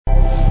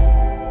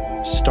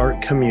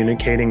Start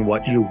communicating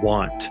what you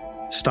want.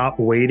 Stop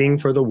waiting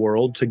for the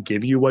world to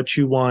give you what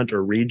you want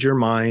or read your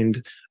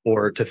mind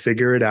or to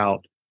figure it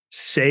out.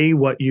 Say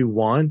what you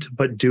want,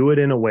 but do it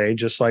in a way,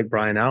 just like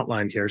Brian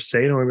outlined here.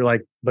 Say it in a way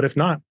like, but if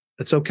not,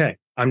 it's okay.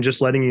 I'm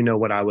just letting you know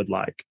what I would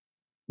like.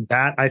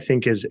 That I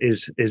think is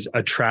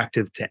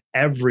attractive to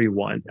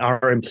everyone,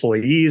 our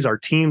employees, our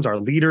teams, our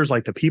leaders,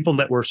 like the people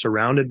that we're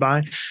surrounded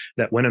by,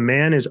 that when a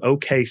man is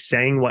okay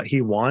saying what he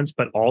wants,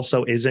 but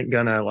also isn't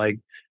gonna like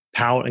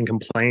pout and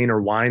complain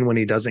or whine when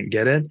he doesn't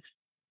get it.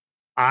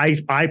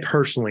 I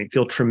personally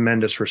feel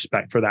tremendous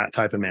respect for that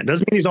type of man.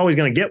 Doesn't mean he's always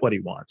going to get what he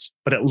wants,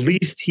 but at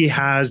least he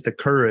has the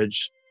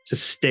courage to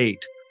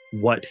state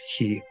what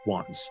he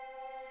wants.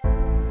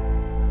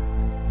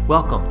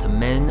 Welcome to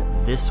Men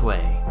This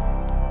Way,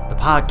 the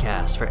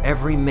podcast for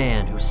every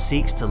man who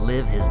seeks to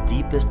live his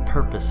deepest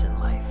purpose in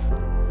life,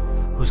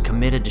 who's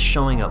committed to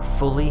showing up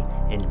fully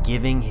and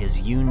giving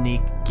his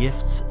unique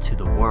gifts to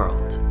the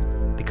world.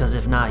 Because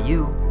if not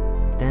you,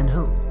 then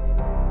who?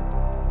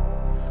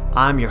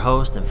 I'm your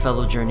host and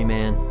fellow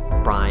journeyman,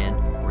 Brian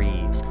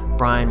Reeves.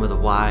 Brian with a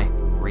Y,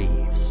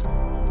 Reeves.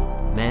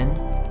 Men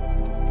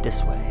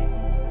This Way.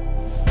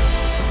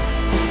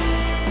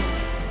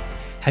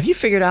 Have you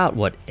figured out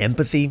what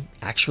empathy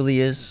actually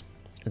is?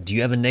 Do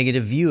you have a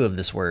negative view of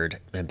this word,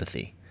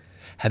 empathy?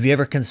 Have you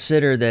ever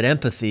considered that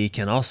empathy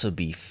can also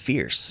be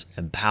fierce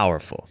and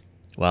powerful?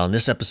 Well, in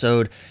this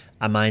episode,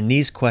 I mine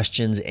these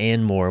questions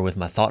and more with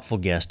my thoughtful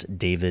guest,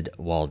 David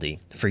Waldy,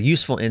 for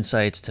useful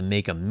insights to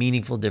make a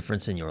meaningful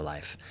difference in your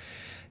life.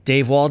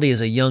 Dave Waldy is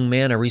a young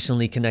man I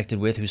recently connected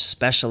with who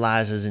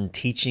specializes in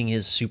teaching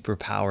his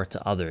superpower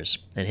to others.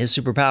 And his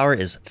superpower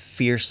is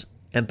fierce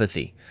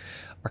empathy.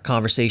 Our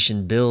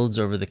conversation builds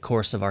over the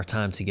course of our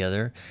time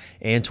together,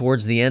 and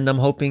towards the end, I'm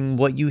hoping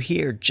what you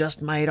hear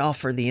just might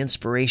offer the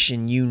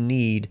inspiration you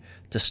need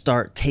to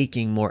start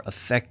taking more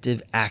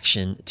effective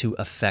action to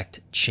affect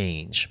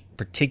change,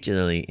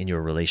 particularly in your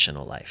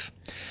relational life.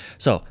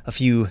 So, a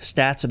few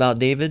stats about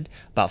David.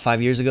 About 5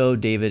 years ago,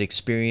 David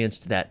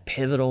experienced that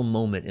pivotal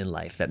moment in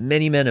life that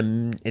many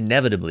men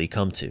inevitably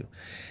come to.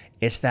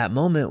 It's that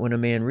moment when a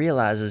man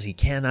realizes he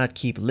cannot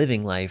keep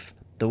living life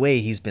the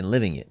way he's been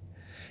living it.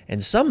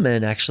 And some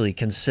men actually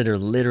consider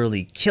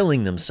literally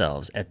killing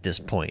themselves at this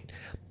point.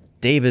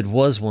 David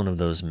was one of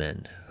those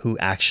men who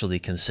actually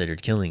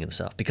considered killing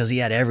himself because he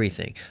had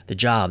everything, the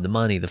job, the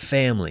money, the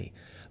family,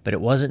 but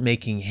it wasn't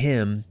making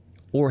him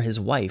or his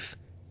wife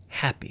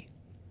happy.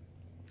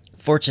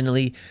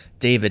 Fortunately,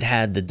 David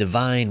had the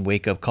divine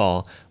wake-up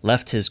call,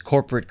 left his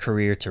corporate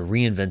career to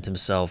reinvent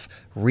himself,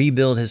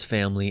 rebuild his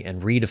family,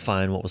 and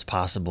redefine what was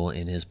possible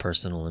in his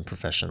personal and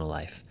professional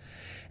life.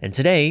 And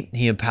today,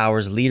 he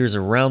empowers leaders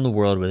around the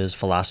world with his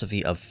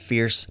philosophy of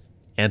fierce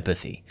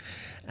empathy.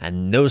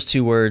 And those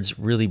two words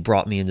really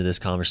brought me into this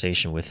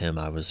conversation with him.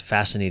 I was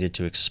fascinated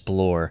to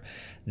explore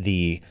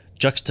the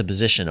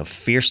juxtaposition of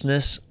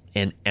fierceness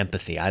and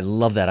empathy. I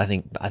love that. I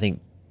think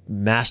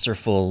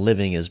masterful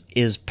living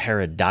is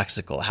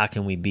paradoxical. How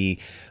can we be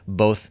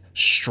both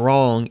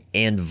strong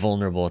and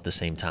vulnerable at the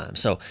same time?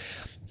 So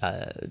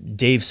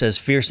Dave says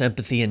fierce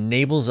empathy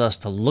enables us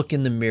to look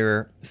in the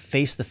mirror,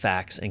 face the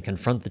facts, and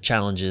confront the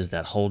challenges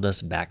that hold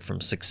us back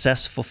from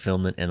success,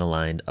 fulfillment, and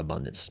aligned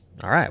abundance.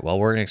 All right, well,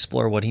 we're going to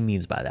explore what he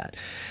means by that.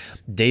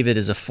 David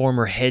is a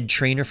former head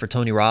trainer for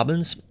Tony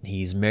Robbins.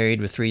 He's married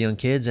with 3 young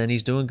kids, and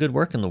he's doing good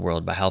work in the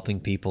world by helping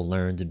people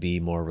learn to be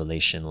more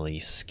relationally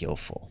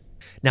skillful.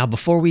 Now,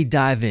 before we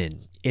dive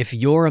in, if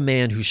you're a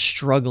man who's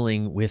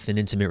struggling with an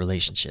intimate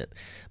relationship,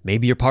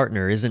 maybe your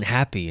partner isn't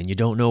happy and you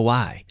don't know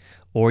why,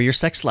 or your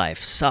sex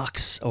life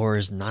sucks or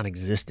is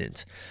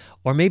non-existent,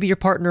 or maybe your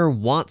partner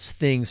wants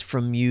things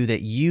from you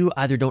that you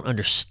either don't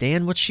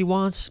understand what she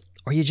wants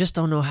or you just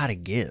don't know how to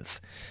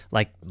give,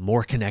 like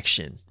more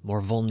connection,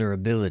 more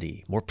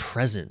vulnerability, more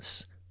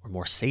presence, or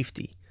more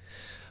safety.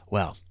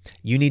 Well,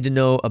 you need to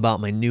know about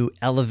my new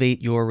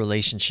Elevate Your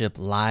Relationship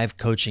live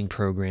coaching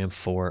program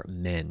for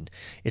men.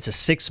 It's a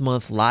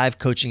 6-month live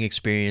coaching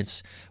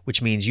experience,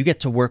 which means you get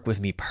to work with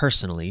me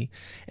personally,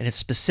 and it's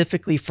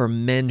specifically for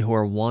men who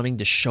are wanting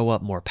to show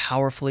up more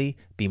powerfully,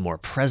 be more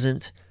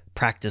present,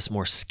 practice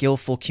more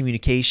skillful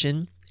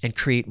communication, and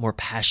create more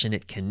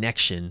passionate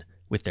connection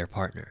with their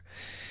partner.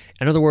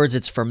 In other words,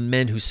 it's for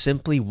men who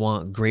simply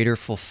want greater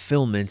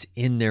fulfillment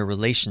in their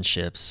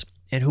relationships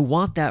and who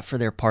want that for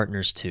their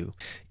partners too.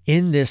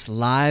 In this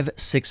live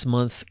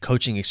 6-month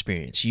coaching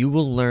experience, you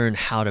will learn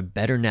how to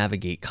better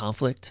navigate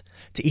conflict,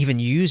 to even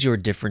use your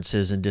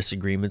differences and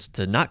disagreements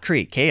to not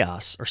create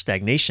chaos or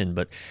stagnation,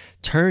 but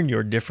turn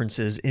your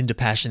differences into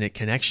passionate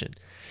connection.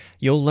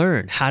 You'll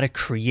learn how to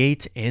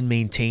create and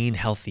maintain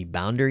healthy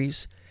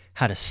boundaries,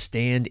 how to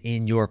stand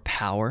in your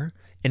power,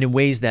 and in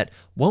ways that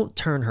won't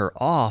turn her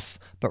off,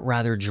 but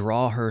rather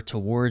draw her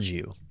towards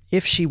you,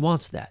 if she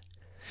wants that.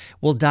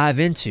 We'll dive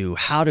into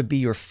how to be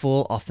your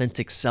full,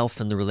 authentic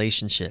self in the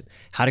relationship,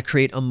 how to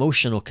create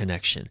emotional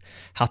connection,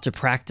 how to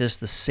practice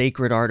the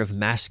sacred art of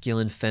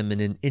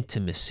masculine-feminine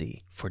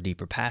intimacy for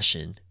deeper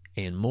passion,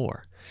 and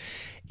more.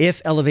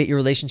 If Elevate Your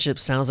Relationship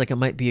sounds like it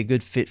might be a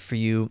good fit for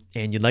you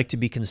and you'd like to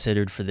be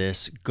considered for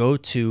this, go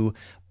to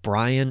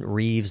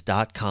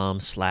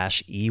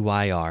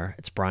brianreeves.com/EYR.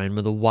 It's Brian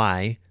with a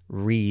Y,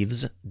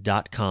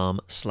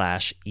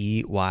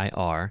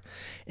 reeves.com/EYR,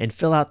 and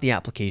fill out the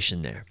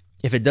application there.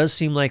 If it does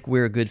seem like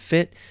we're a good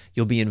fit,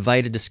 you'll be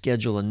invited to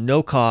schedule a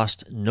no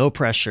cost, no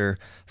pressure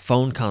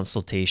phone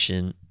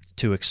consultation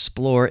to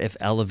explore if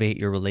Elevate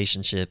Your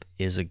Relationship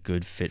is a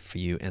good fit for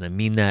you. And I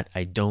mean that.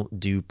 I don't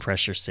do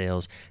pressure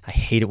sales. I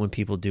hate it when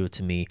people do it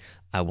to me.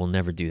 I will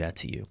never do that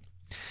to you.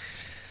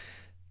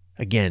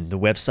 Again, the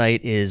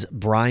website is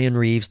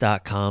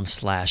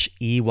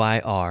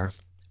brianreeves.com/EYR,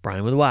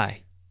 Brian with a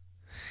Y.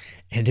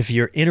 And if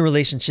you're in a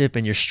relationship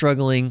and you're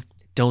struggling,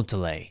 don't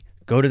delay.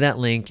 Go to that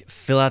link,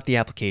 fill out the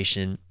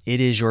application.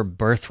 It is your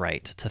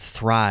birthright to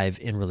thrive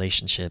in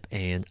relationship,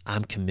 and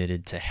I'm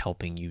committed to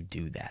helping you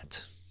do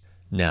that.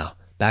 Now,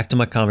 back to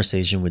my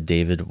conversation with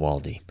David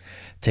Waldy.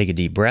 Take a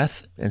deep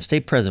breath and stay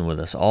present with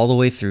us all the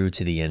way through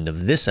to the end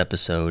of this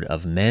episode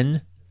of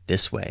Men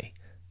This Way.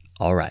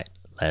 All right,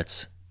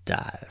 let's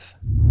dive.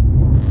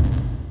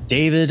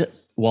 David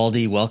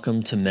Waldy,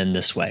 welcome to Men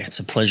This Way. It's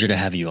a pleasure to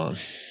have you on.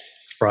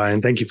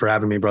 Brian, thank you for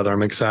having me, brother.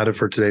 I'm excited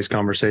for today's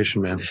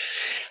conversation, man.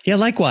 Yeah,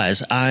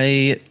 likewise.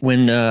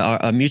 When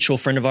a mutual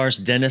friend of ours,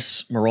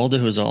 Dennis Marolda,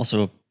 who is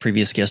also a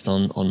previous guest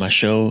on my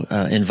show,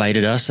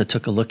 invited us, I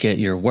took a look at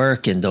your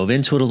work and dove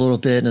into it a little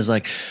bit, and was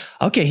like,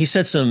 okay, he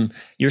said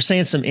you're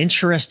saying some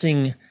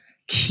interesting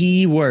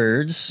key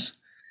words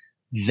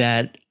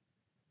that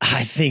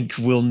I think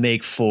will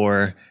make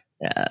for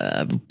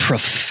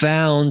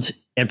profound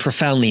and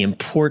profoundly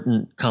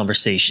important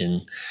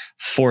conversation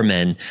for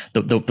men.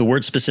 The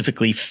word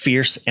specifically,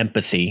 fierce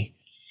empathy.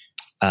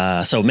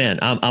 So man,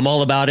 I'm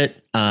all about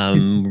it.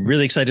 I'm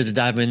really excited to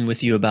dive in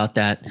with you about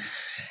that.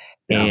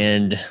 Yeah.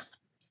 And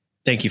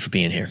thank you for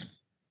being here.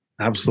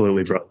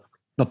 Absolutely, bro.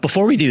 But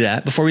before we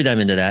dive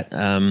into that,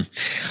 I'm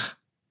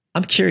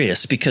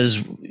curious because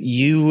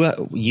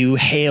you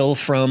hail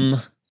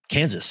from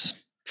Kansas,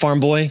 farm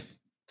boy.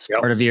 It's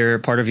yep.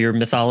 part of your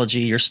mythology,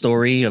 your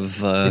story of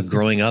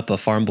growing up a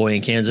farm boy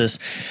in Kansas.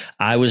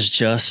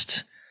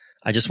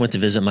 I just went to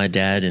visit my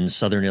dad in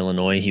Southern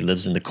Illinois. He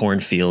lives in the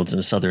cornfields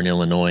in Southern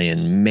Illinois,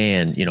 and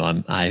man,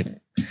 I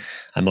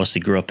mostly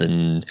grew up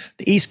in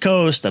the East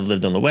Coast. I've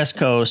lived on the West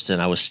Coast,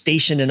 and I was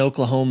stationed in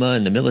Oklahoma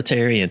in the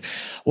military. And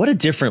what a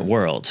different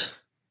world!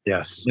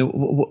 Yes.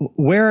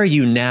 Where are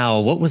you now?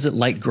 What was it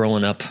like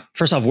growing up?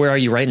 First off, where are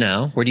you right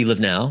now? Where do you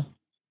live now?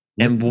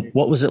 And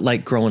what was it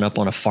like growing up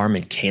on a farm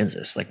in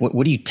Kansas? Like,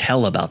 what do you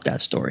tell about that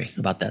story,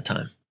 about that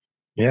time?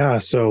 Yeah.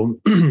 So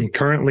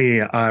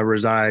currently I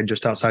reside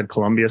just outside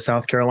Columbia,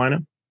 South Carolina.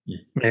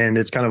 And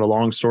it's kind of a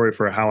long story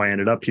for how I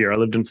ended up here. I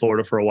lived in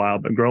Florida for a while,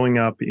 but growing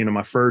up,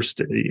 my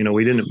first,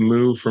 we didn't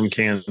move from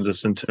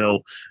Kansas until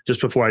just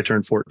before I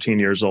turned 14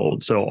 years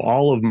old. So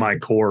all of my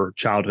core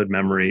childhood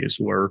memories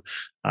were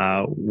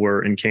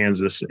in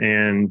Kansas,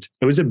 and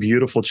it was a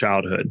beautiful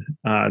childhood.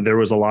 There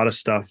was a lot of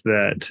stuff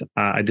that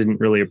I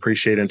didn't really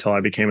appreciate until I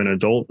became an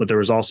adult, but there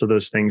was also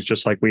those things,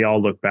 just like we all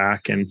look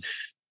back and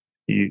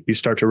you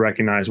start to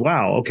recognize,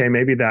 wow, okay,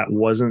 maybe that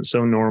wasn't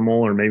so normal,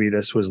 or maybe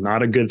this was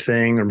not a good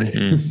thing, or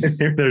maybe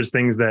there's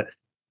things that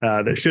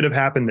should have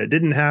happened that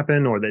didn't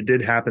happen, or that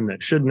did happen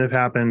that shouldn't have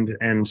happened.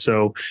 And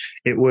so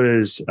it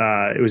was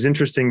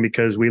interesting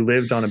because we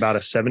lived on about a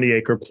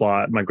 70-acre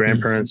plot. My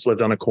grandparents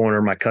lived on a corner,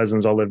 my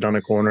cousins all lived on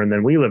a corner, and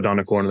then we lived on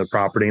a corner of the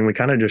property, and we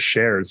kind of just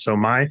shared. So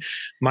my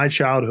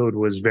childhood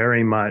was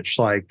very much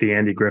like the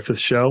Andy Griffith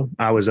Show.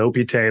 I was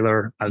Opie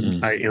Taylor.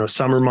 I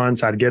summer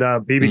months, I'd get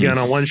up, BB gun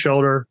on one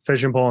shoulder,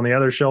 fishing pole on the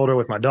other shoulder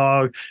with my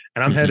dog,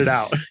 and I'm headed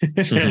out.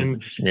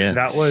 And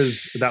that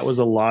was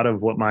a lot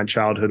of what my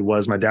childhood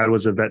was. My dad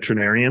was a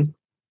veterinarian,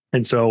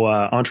 and so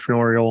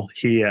entrepreneurial.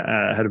 He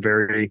had a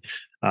very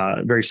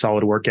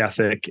solid work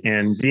ethic,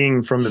 and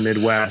being from the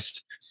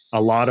Midwest,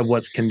 a lot of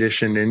what's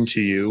conditioned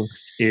into you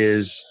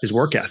is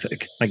work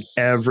ethic. Like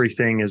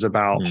everything is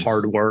about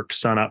hard work,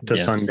 sun up to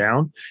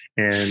sundown,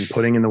 and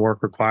putting in the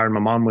work required. My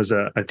mom was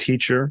a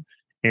teacher.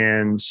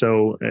 And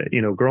so,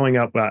 growing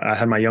up, I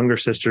had my younger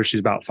sister.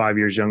 She's about 5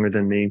 years younger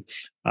than me.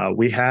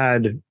 We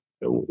had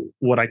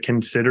what I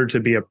consider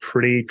to be a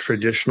pretty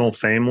traditional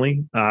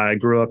family. I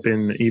grew up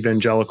in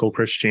evangelical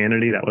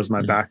Christianity. That was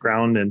my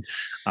background. And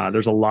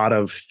there's a lot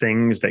of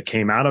things that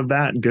came out of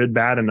that, good,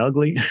 bad, and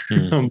ugly.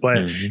 But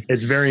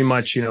it's very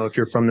much, if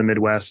you're from the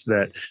Midwest,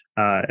 that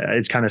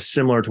it's kind of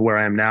similar to where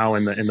I am now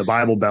in the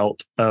Bible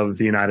Belt of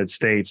the United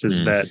States,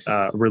 is that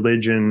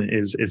religion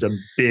is a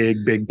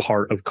big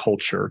part of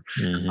culture.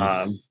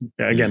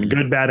 Again,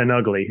 good, bad, and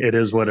ugly. It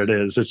is what it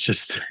is. It's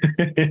just,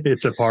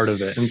 it's a part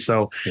of it. And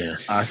so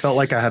I felt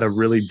like I had a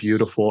really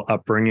beautiful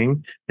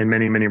upbringing in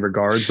many, many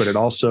regards, but it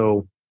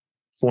also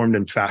formed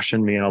and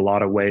fashioned me in a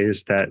lot of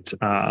ways that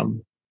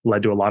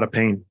led to a lot of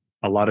pain,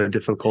 a lot of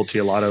difficulty,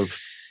 a lot of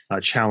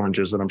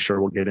challenges that I'm sure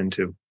we'll get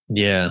into.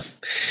 Yeah.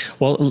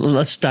 Well,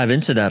 let's dive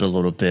into that a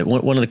little bit.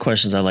 One of the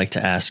questions I like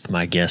to ask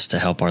my guests to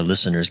help our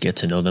listeners get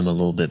to know them a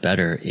little bit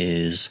better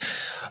is,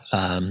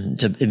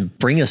 to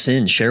bring us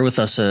in, share with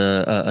us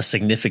a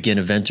significant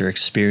event or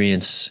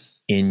experience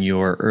in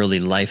your early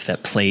life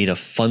that played a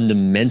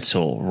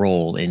fundamental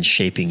role in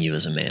shaping you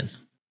as a man.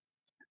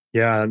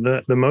 Yeah,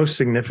 the most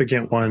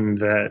significant one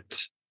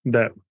that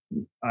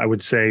I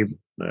would say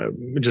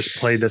just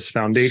played this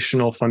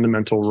foundational,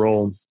 fundamental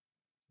role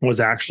was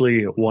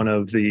actually one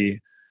of the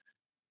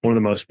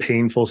most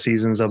painful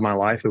seasons of my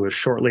life. It was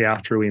shortly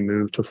after we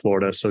moved to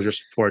Florida. So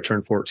just before I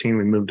turned 14,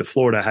 we moved to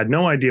Florida. I had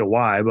no idea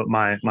why, but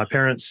my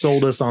parents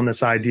sold us on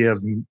this idea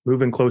of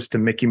moving close to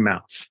Mickey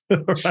Mouse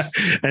right?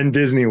 And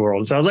Disney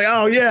World. So I was like,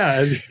 oh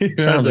yeah.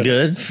 Sounds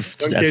good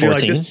at Kid,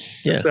 14. like,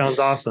 this sounds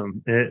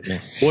awesome.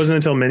 It wasn't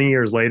until many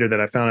years later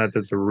that I found out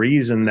that the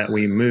reason that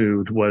we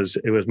moved was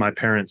it was my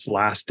parents'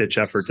 last ditch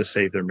effort to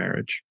save their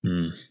marriage.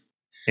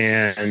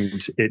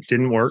 And it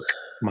didn't work.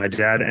 My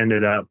dad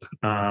ended up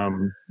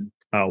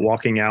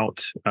walking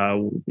out,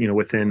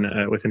 within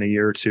a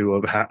year or two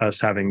of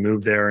us having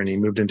moved there, and he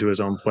moved into his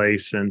own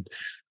place. And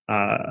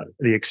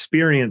the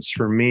experience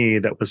for me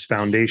that was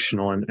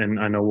foundational, and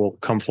I know we'll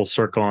come full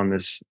circle on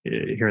this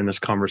here in this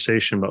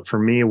conversation, but for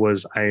me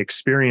was I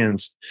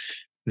experienced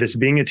this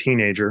being a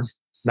teenager,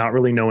 not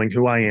really knowing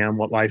who I am,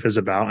 what life is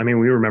about. I mean,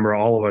 we remember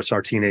all of us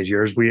our teenage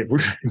years. We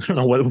don't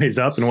know what way's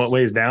up and what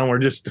way's down. We're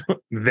just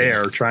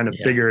there trying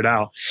to figure it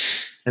out.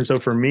 And so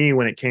for me,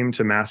 when it came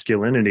to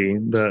masculinity,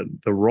 the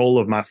role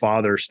of my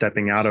father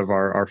stepping out of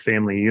our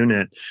family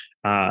unit,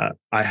 I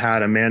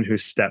had a man who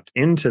stepped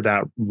into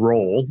that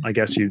role, I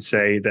guess you'd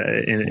say,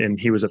 and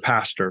he was a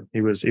pastor.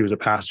 He was a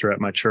pastor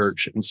at my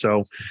church. And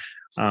so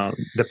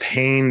the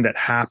pain that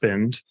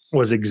happened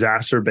was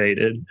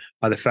exacerbated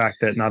by the fact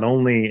that not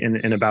only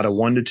in about a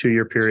 1 to 2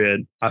 year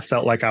period, I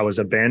felt like I was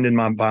abandoned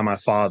by my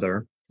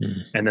father.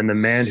 And then the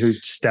man who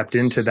stepped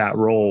into that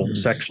role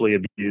sexually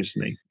abused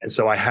me. And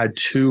so I had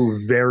two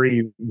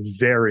very,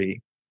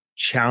 very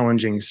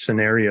challenging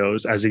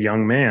scenarios as a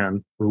young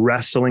man,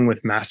 wrestling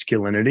with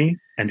masculinity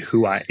and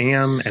who I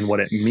am and what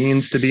it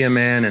means to be a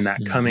man, and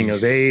that coming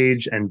of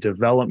age and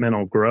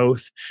developmental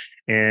growth.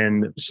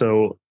 And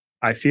so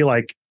I feel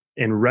like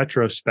in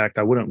retrospect,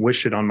 I wouldn't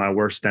wish it on my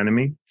worst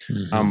enemy,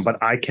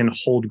 but I can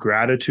hold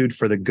gratitude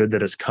for the good that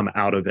has come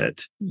out of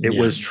it. It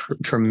was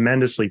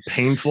tremendously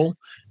painful.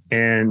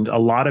 And a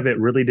lot of it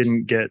really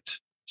didn't get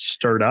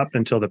stirred up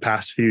until the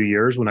past few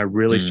years, when I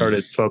really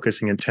started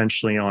focusing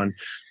intentionally on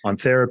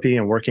therapy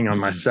and working on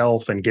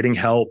myself and getting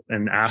help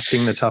and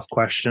asking the tough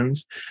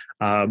questions.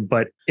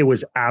 But it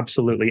was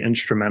absolutely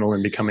instrumental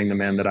in becoming the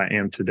man that I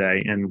am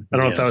today. And I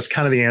don't know if that was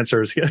kind of the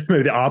answer,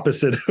 maybe the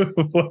opposite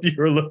of what you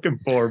were looking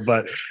for,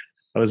 but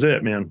that was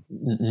it, man.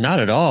 Not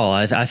at all.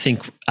 I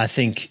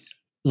think,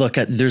 look,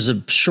 there's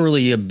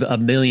surely a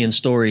million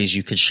stories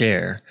you could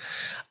share.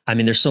 I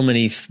mean, there's so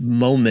many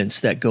moments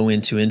that go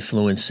into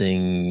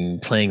influencing,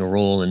 playing a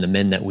role in the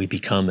men that we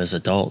become as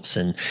adults.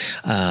 And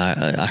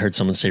I heard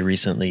someone say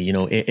recently,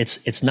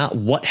 it's not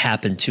what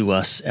happened to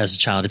us as a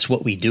child, it's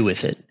what we do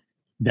with it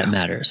that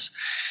matters.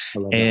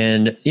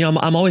 And,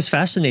 I'm always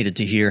fascinated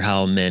to hear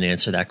how men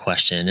answer that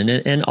question.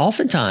 And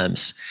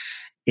oftentimes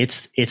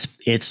it's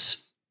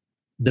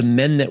the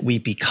men that we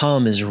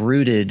become is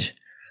rooted.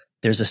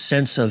 There's a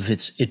sense of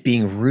it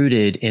being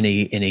rooted in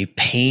a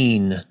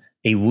pain,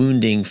 a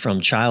wounding from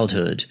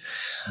childhood.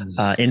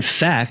 In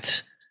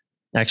fact,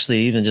 actually,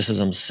 even just as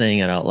I'm saying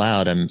it out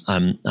loud,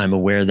 I'm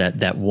aware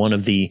that one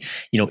of the,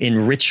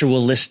 in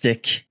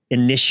ritualistic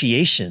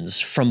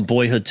initiations from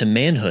boyhood to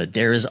manhood,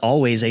 there is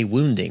always a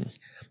wounding,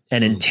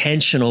 an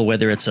intentional,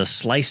 whether it's a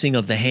slicing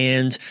of the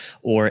hand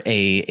or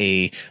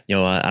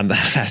I'm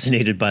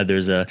fascinated by,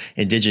 there's a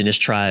indigenous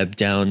tribe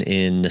down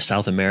in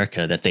South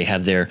America that they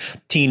have their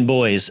teen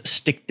boys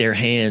stick their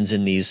hands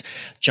in these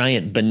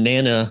giant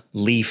banana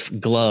leaf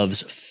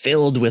gloves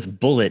filled with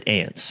bullet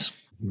ants.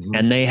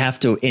 And they have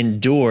to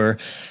endure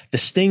the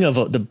sting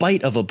of the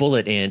bite of a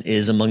bullet ant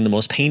is among the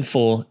most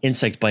painful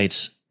insect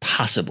bites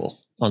possible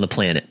on the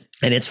planet.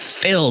 And it's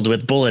filled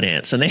with bullet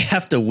ants, and they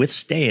have to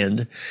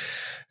withstand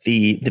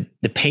the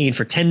pain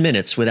for 10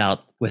 minutes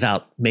without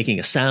making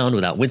a sound,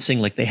 without wincing.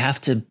 Like, they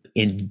have to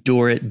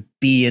endure it,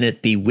 be in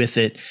it, be with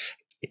it.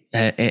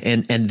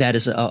 And that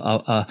is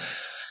a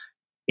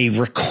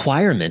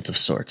requirement of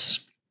sorts.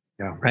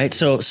 Yeah. Right.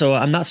 So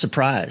I'm not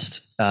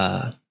surprised,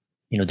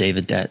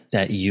 David,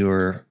 that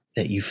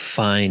you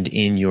find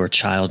in your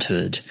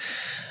childhood,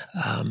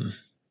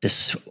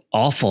 this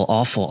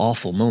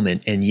awful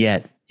moment. And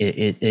yet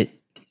it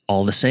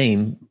all the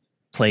same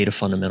played a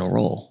fundamental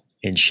role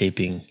in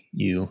shaping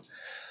you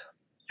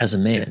as a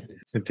man.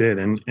 It did.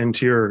 And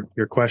to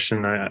your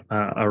question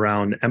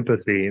around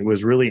empathy, it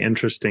was really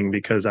interesting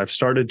because I've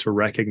started to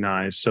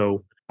recognize,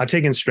 so I've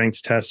taken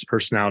strengths tests,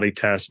 personality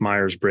tests,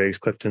 Myers-Briggs,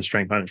 Clifton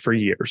Strength for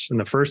years. And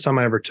the first time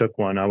I ever took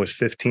one, I was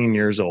 15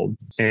 years old.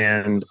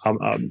 And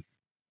I'll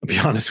be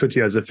honest with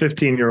you, as a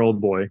 15-year-old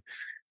boy,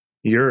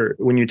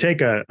 when you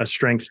take a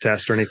strengths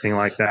test or anything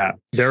like that,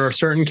 there are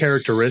certain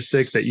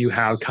characteristics that you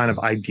have kind of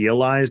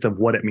idealized of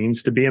what it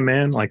means to be a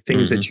man, like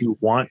things that you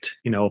want,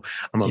 I'm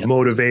a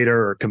motivator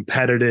or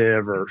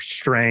competitive or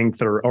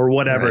strength or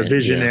whatever,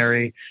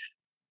 visionary.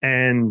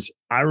 And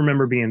I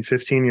remember being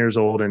 15 years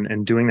old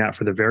and doing that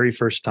for the very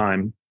first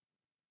time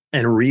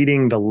and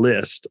reading the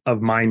list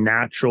of my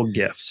natural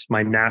gifts,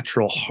 my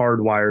natural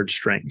hardwired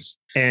strengths.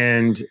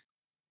 And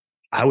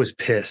I was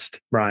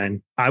pissed,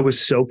 Brian. I was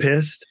so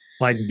pissed,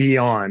 like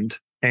beyond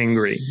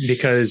angry,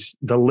 because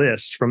the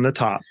list from the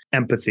top: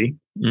 empathy,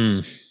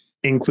 Mm,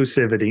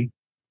 inclusivity,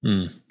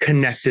 mm,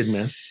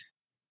 connectedness,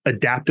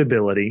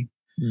 adaptability,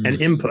 and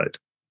mm, input.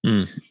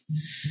 mm,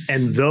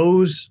 And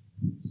those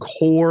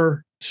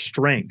core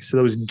strengths,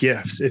 those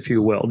gifts, if you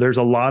will. There's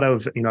a lot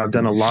of, I've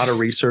done a lot of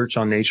research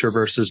on nature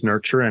versus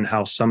nurture and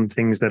how some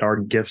things that are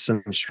gifts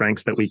and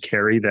strengths that we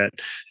carry that,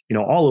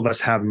 all of us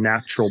have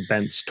natural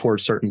bents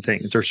towards certain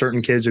things. There are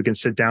certain kids who can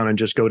sit down and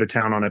just go to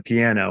town on a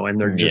piano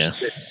and yeah.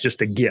 it's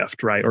just a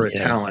gift, right? Or a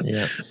Yeah. talent.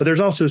 Yeah. But there's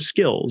also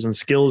skills, and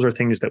skills are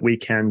things that we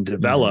can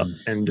develop Mm,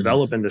 and mm,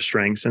 develop into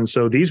strengths. And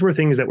so these were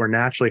things that were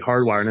naturally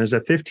hardwired. And as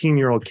a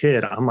 15-year-old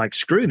kid, I'm like,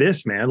 screw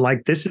this, man.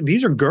 Like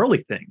these are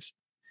girly things.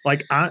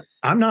 Like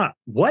I'm not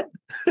what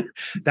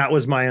that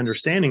was my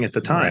understanding at the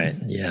right.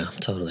 time. Yeah,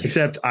 totally.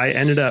 Except I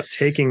ended up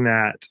taking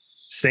that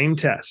same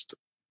test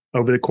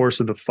over the course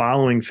of the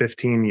following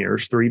 15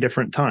 years, 3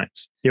 different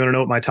times. You want to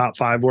know what my top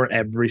 5 were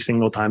every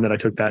single time that I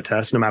took that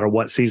test, no matter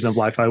what season of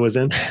life I was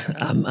in?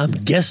 I'm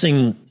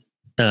guessing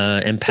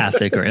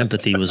empathic or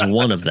empathy was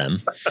one of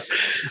them.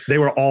 They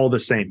were all the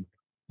same.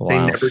 They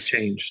Wow. never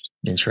changed.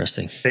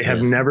 Interesting. They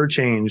have never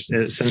changed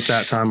since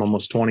that time,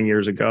 almost 20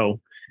 years ago.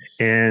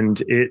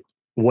 And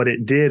what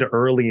it did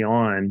early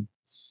on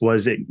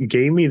was it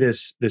gave me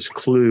this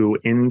clue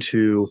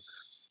into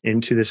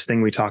this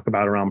thing we talk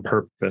about around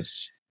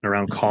purpose,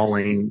 around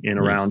calling, and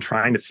around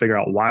trying to figure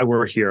out why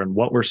we're here and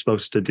what we're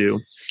supposed to do.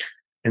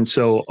 And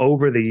so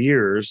over the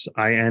years,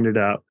 I ended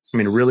up,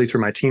 really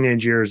through my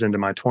teenage years into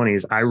my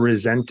 20s, I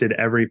resented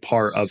every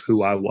part of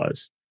who I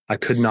was. I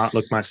could not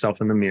look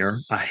myself in the mirror.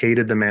 I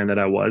hated the man that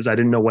I was. I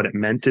didn't know what it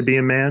meant to be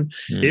a man.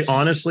 It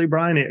honestly,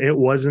 Brian, it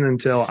wasn't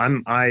until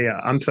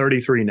I'm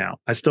 33 now.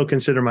 I still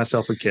consider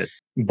myself a kid,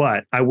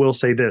 but I will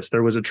say this: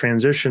 there was a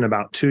transition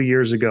about 2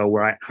 years ago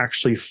where I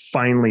actually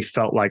finally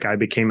felt like I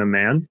became a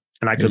man,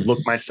 and I could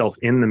look myself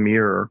in the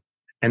mirror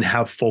and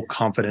have full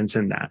confidence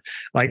in that.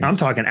 Like I'm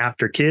talking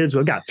after kids.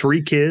 I've got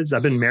 3 kids.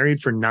 I've been married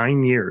for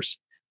 9 years.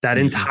 That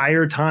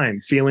entire time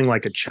feeling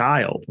like a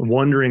child,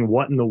 wondering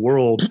what in the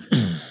world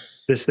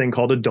this thing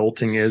called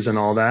adulting is and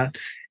all that.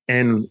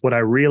 And what I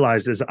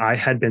realized is I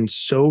had been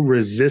so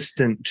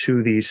resistant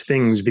to these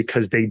things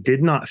because they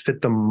did not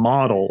fit the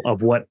model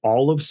of what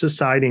all of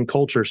society and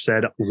culture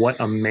said what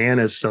a man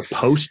is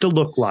supposed to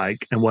look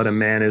like and what a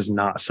man is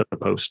not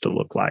supposed to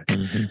look like.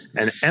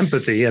 And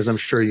empathy, as I'm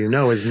sure you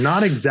know, is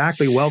not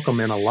exactly welcome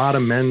in a lot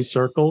of men's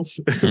circles,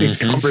 these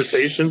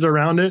conversations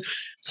around it.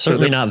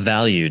 Certainly not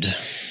valued.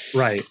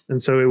 Right. And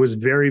so it was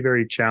very,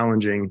 very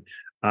challenging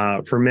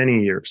for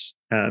many years,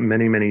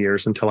 many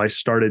years, until I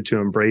started to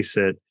embrace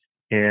it.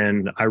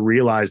 And I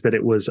realized that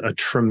it was a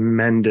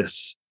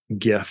tremendous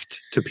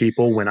gift to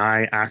people when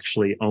I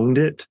actually owned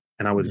it,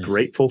 and I was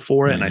grateful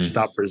for it, and I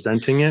stopped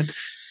resenting it.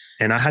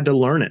 And I had to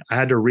learn it. I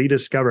had to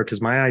rediscover, because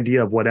my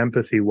idea of what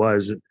empathy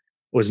was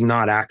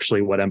not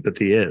actually what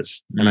empathy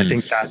is. And I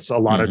think that's a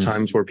lot of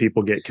times where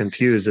people get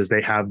confused, is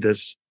they have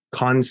this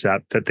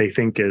concept that they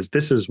think is,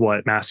 this is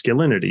what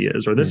masculinity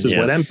is, or this is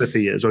what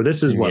empathy is, or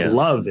this is what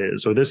love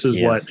is, or this is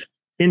what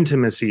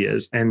intimacy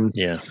is. And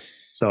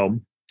so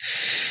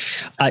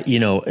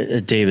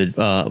David,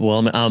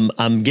 well,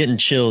 I'm getting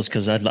chills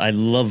because I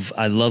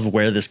love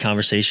where this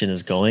conversation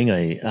is going.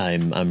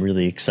 I'm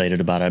really excited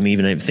about it. I'm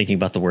even thinking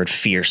about the word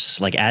fierce,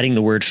 like adding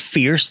the word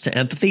fierce to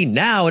empathy.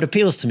 Now it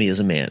appeals to me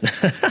as a man.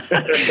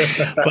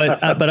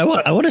 but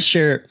I want to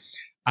share.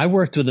 I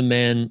worked with a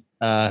man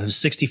who's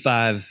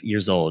 65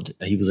 years old.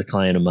 He was a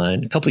client of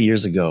mine a couple of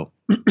years ago.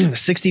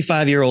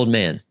 65-year-old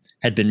man,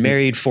 had been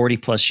married 40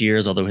 plus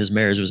years, although his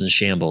marriage was in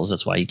shambles.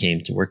 That's why he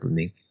came to work with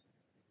me.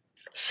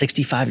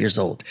 65 years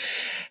old,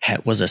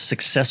 was a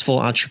successful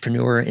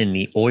entrepreneur in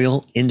the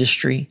oil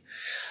industry,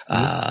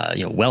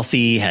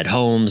 wealthy, had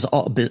homes,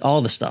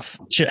 all the stuff,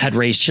 had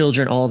raised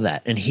children, all of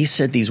that. And he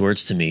said these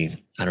words to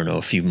me, I don't know,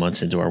 a few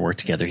months into our work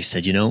together. He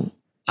said,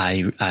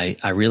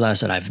 I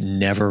realized that I've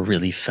never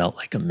really felt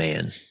like a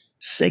man.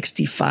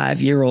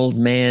 65-year-old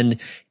man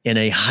in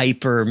a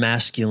hyper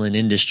masculine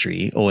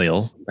industry,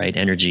 oil, right?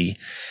 Energy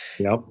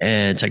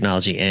and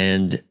technology.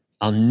 And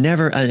I'll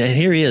never, and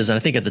here he is. And I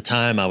think at the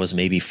time I was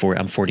maybe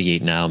I'm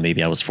 48 now.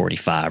 Maybe I was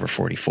 45 or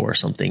 44 or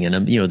something.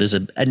 And there's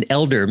an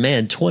elder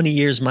man, 20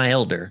 years my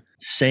elder,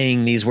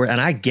 saying these words. And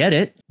I get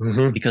it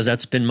because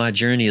that's been my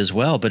journey as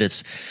well.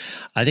 But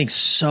I think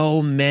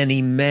so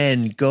many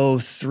men go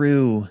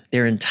through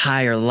their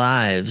entire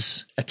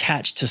lives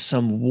attached to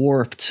some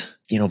warped,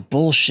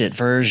 bullshit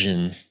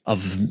version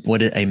of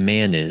what a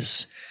man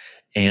is.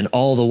 And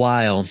all the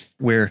while,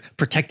 we're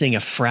protecting a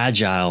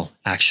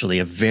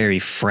very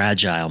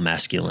fragile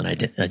masculine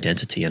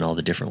identity in all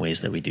the different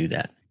ways that we do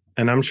that.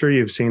 And I'm sure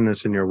you've seen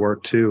this in your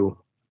work too,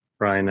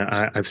 Brian.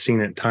 I've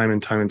seen it time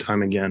and time and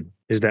time again,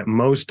 is that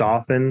most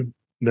often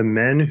the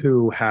men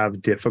who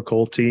have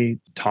difficulty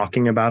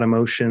talking about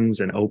emotions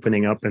and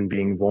opening up and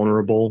being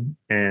vulnerable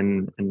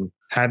and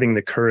having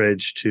the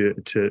courage to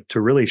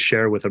really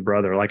share with a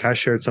brother. Like I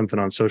shared something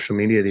on social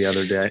media the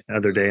other day,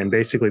 and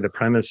basically the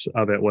premise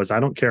of it was, I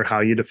don't care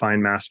how you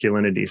define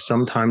masculinity.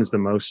 Sometimes the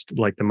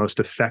most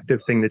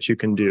effective thing that you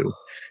can do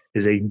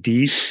is a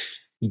deep,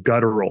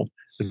 guttural,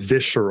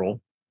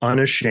 visceral,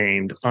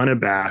 unashamed,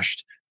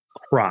 unabashed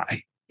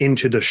cry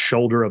into the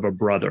shoulder of a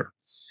brother.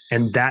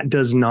 And that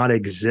does not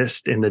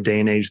exist in the day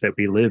and age that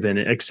we live in,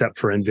 except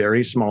for in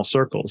very small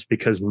circles,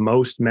 because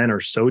most men are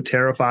so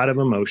terrified of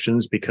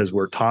emotions because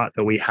we're taught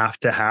that we have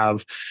to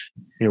have,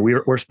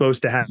 we're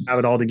supposed to have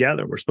it all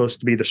together. We're supposed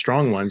to be the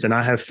strong ones. And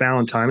I have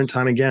found time and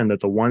time again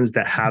that the ones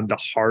that have the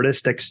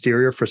hardest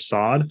exterior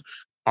facade,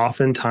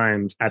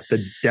 oftentimes at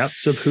the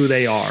depths of who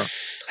they are,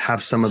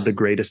 have some of the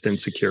greatest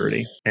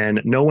insecurity.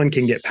 And no one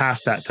can get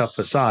past that tough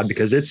facade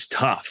because it's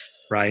tough,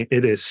 right?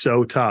 It is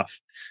so tough.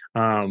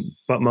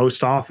 But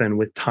most often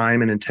with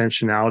time and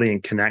intentionality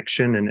and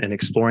connection and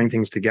exploring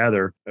things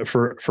together,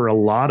 for a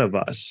lot of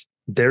us,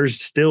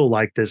 there's still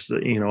like this,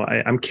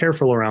 I'm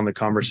careful around the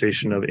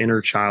conversation of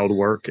inner child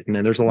work.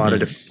 And there's a lot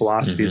of different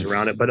philosophies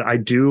around it, but I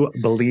do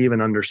believe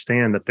and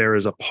understand that there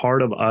is a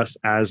part of us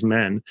as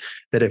men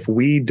that if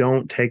we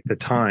don't take the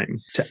time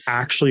to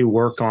actually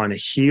work on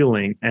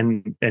healing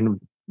and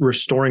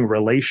restoring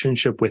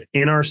relationship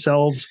within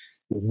ourselves,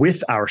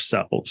 with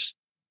ourselves,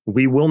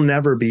 we will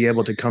never be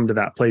able to come to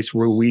that place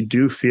where we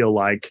do feel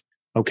like,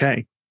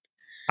 okay,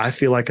 I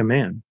feel like a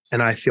man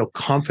and I feel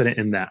confident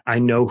in that. I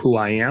know who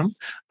I am.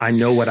 I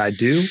know what I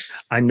do.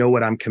 I know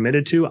what I'm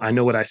committed to. I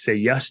know what I say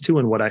yes to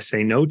and what I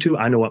say no to.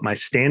 I know what my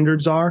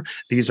standards are.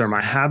 These are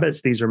my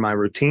habits. These are my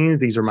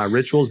routines. These are my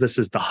rituals. This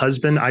is the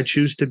husband I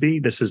choose to be.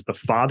 This is the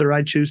father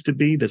I choose to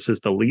be. This is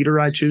the leader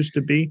I choose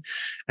to be.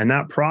 And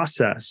that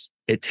process,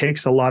 it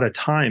takes a lot of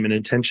time and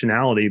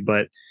intentionality,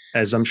 but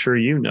as I'm sure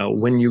you know,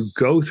 when you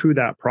go through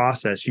that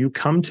process, you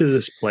come to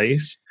this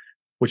place,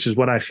 which is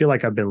what I feel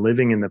like I've been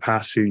living in the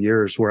past few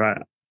years,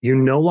 where you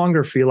no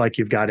longer feel like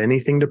you've got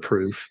anything to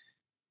prove,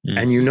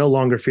 and you no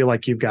longer feel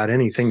like you've got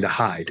anything to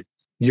hide.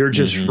 You're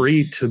just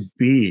free to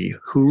be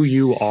who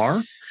you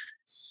are,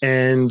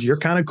 and you're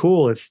kind of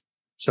cool if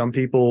some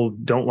people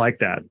don't like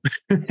that.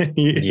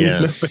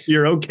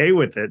 You're okay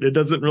with it. It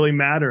doesn't really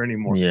matter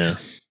anymore. Yeah,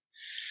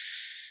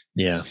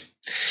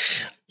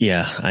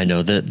 I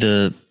know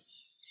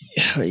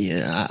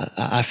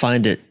I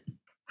find it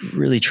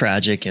really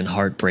tragic and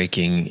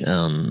heartbreaking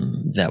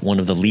that one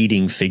of the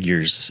leading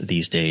figures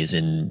these days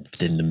in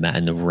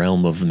the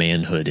realm of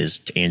manhood is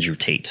Andrew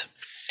Tate,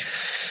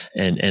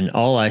 and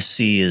all I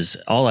see is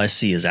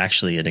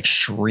actually an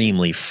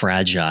extremely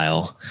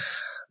fragile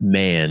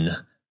man,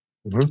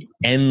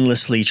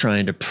 endlessly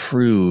trying to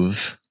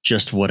prove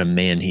just what a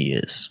man he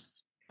is.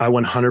 I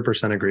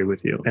 100% agree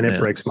with you. And it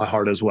breaks my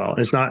heart as well.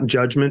 It's not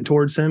judgment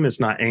towards him. It's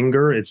not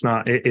anger. It's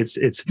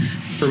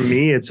for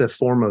me, it's a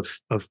form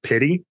of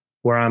pity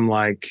where I'm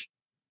like,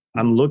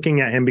 I'm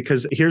looking at him,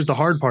 because here's the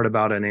hard part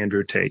about an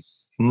Andrew Tate.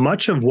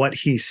 Much of what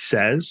he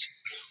says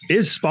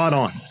is spot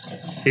on,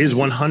 is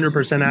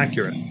 100%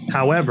 accurate.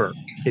 However,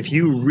 if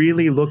you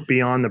really look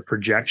beyond the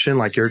projection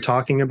like you're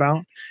talking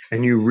about,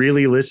 and you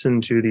really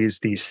listen to these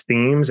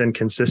themes and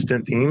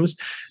consistent themes,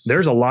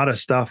 there's a lot of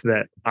stuff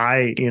that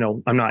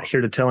I'm not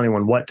here to tell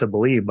anyone what to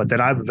believe, but that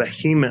I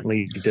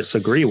vehemently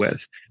disagree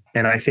with.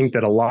 And I think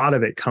that a lot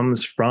of it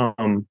comes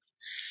from,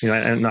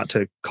 and not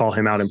to call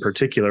him out in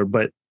particular,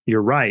 but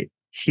you're right.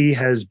 He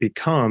has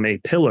become a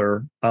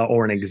pillar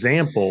or an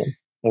example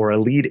or a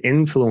lead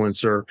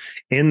influencer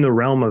in the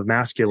realm of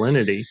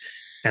masculinity.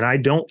 And I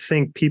don't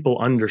think people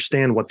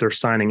understand what they're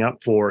signing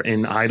up for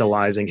in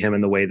idolizing him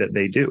in the way that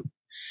they do.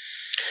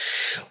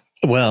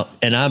 Well,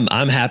 and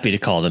I'm happy to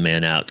call the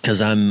man out,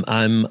 because I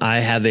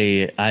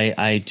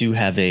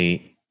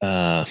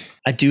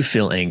do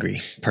feel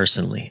angry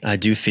personally. I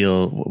do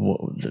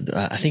feel,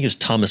 I think it was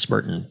Thomas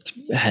Merton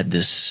had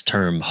this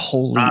term,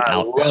 holy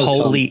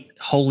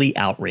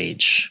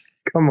outrage.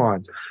 Come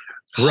on.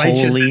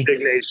 Righteous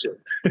indignation.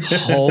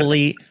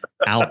 Holy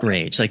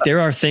outrage. Like, there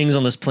are things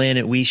on this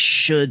planet we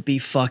should be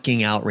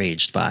fucking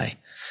outraged by.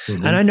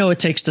 And I know it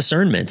takes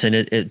discernment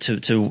and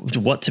to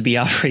what to be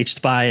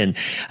outraged by. And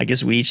I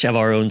guess we each have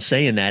our own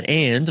say in that.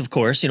 And of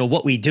course,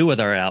 what we do with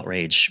our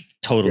outrage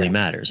totally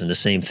matters. And the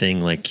same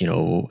thing, like,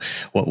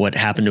 what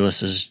happened to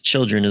us as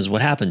children is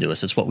what happened to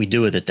us. It's what we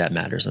do with it that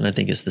matters. And I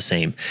think it's the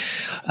same,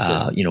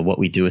 what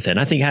we do with it. And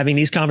I think having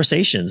these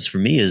conversations for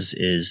me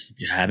is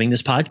having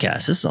this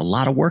podcast. This is a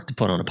lot of work to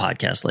put on a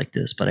podcast like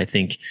this, but I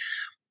think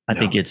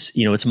it's,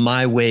 it's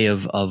my way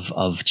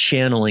of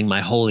channeling my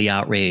holy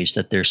outrage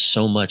that there's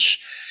so much,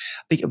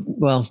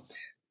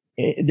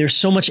 there's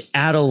so much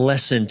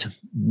adolescent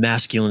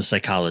masculine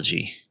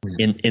psychology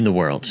in the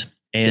world.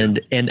 Yeah.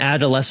 And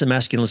adolescent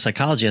masculine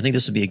psychology, I think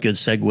this would be a good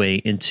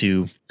segue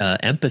into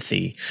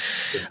empathy.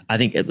 Yeah. I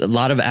think a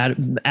lot of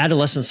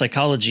adolescent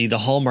psychology, the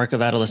hallmark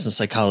of adolescent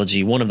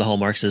psychology, one of the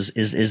hallmarks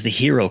is the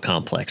hero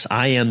complex.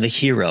 I am the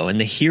hero, and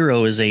the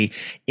hero is a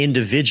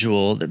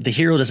individual. The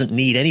hero doesn't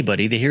need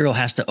anybody. The hero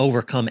has to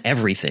overcome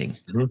everything.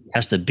 Mhm.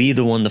 Has to be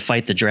the one to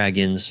fight the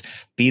dragons,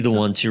 be the Yeah.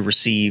 one to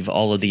receive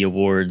all of the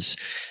awards.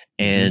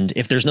 And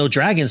if there's no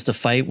dragons to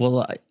fight,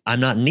 well, I'm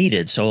not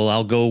needed. So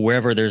I'll go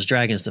wherever there's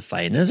dragons to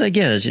fight. And as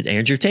again, it's just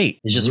Andrew Tate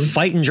is just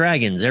fighting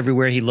dragons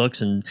everywhere he looks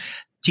and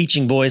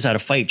teaching boys how to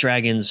fight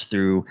dragons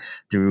through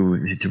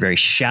very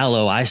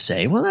shallow, I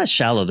say. Well, that's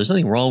shallow. There's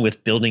nothing wrong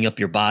with building up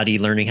your body,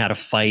 learning how to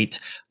fight,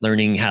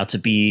 learning how to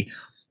be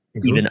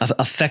even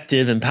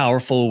effective and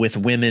powerful with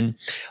women.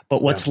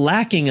 But what's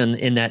lacking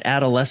in that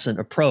adolescent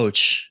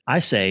approach, I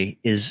say,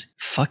 is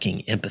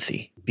fucking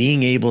empathy,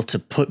 being able to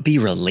be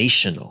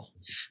relational.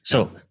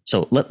 So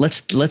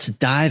let's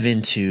dive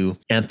into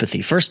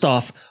empathy. First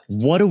off,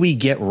 what do we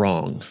get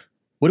wrong?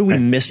 What do we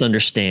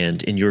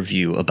misunderstand in your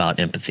view about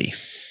empathy?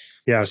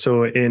 Yeah.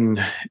 So and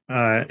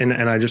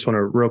I just want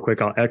to real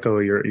quick, I'll echo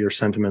your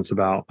sentiments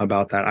about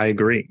that. I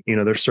agree.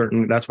 There's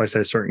that's why I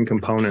say certain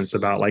components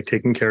about like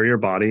taking care of your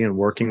body and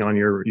working on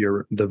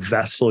the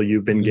vessel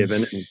you've been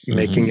given and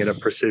making it a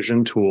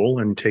precision tool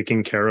and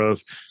taking care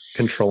of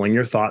controlling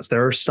your thoughts.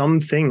 There are some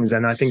things,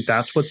 and I think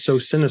that's what's so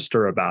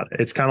sinister about it.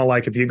 It's kind of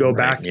like if you go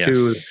back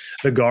to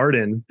the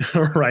garden,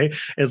 right?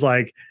 It's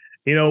like,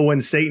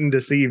 when Satan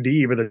deceived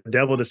Eve or the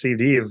devil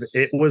deceived Eve,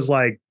 it was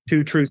like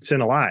two truths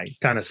and a lie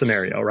kind of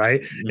scenario,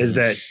 right? Is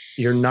that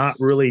you're not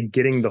really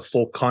getting the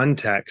full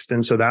context.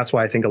 And so that's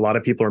why I think a lot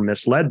of people are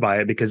misled by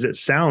it, because it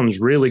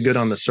sounds really good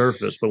on the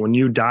surface, but when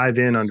you dive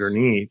in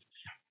underneath,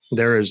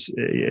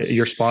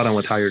 you're spot on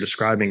with how you're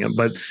describing it.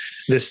 But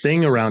this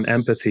thing around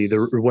empathy,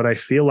 what I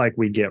feel like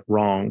we get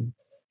wrong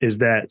is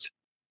that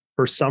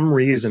for some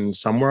reason,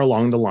 somewhere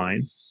along the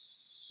line,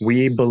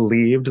 we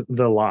believed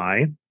the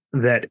lie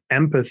that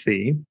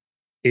empathy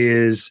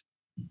is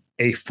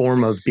a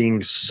form of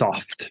being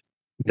soft,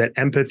 that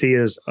empathy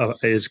is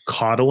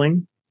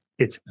coddling,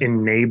 it's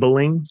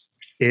enabling,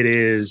 it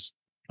is,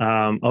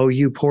 oh,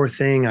 you poor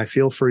thing, I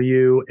feel for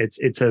you.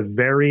 It's a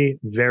very,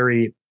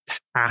 very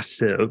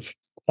passive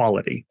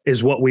quality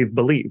is what we've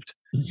believed,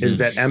 is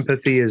that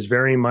empathy is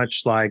very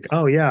much like,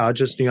 oh yeah, I'll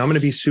just, I'm going to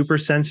be super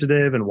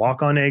sensitive and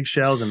walk on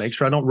eggshells and make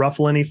sure I don't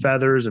ruffle any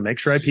feathers and make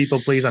sure I people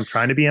please. I'm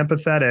trying to be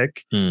empathetic,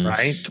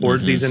 right,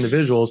 towards these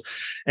individuals.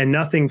 And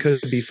nothing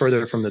could be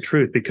further from the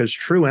truth, because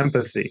true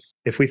empathy,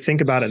 if we think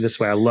about it this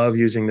way, I love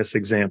using this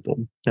example.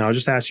 Now I'll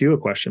just ask you a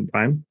question,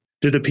 Brian.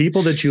 Do the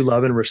people that you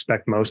love and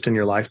respect most in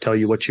your life tell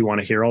you what you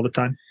want to hear all the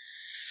time?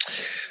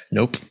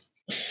 Nope.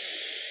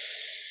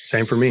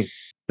 Same for me.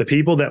 The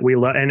people that we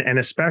love, and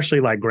especially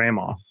like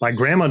grandma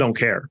don't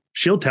care.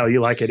 She'll tell you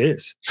like it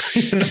is.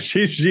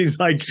 She's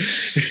like,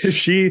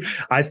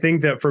 I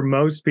think that for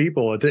most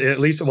people, at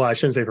least, well, I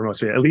shouldn't say for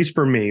most people, at least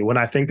for me, when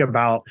I think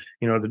about,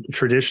 the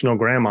traditional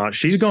grandma,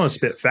 she's going to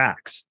spit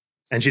facts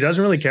and she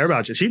doesn't really care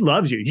about you. She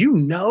loves you. You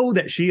know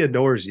that she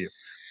adores you,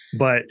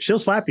 but she'll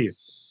slap you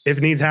if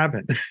needs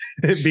happen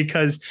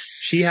because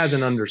she has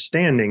an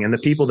understanding. And the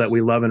people that we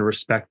love and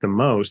respect the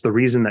most, the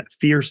reason that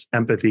fierce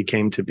empathy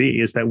came to be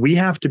is that we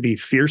have to be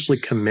fiercely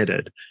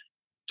committed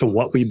to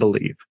what we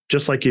believe.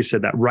 Just like you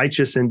said, that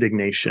righteous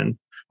indignation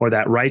or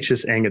that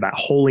righteous anger, that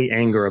holy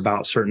anger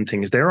about certain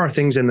things. There are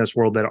things in this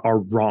world that are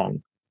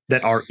wrong,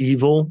 that are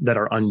evil, that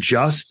are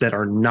unjust, that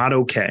are not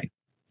okay.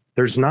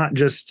 There's not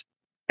just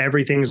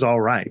everything's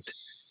all right.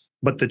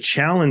 But the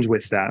challenge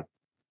with that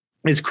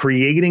is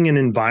creating an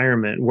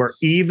environment where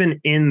even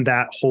in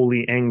that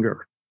holy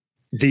anger,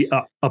 the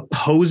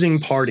opposing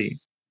party,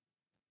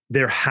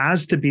 there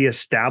has to be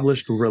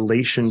established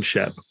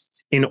relationship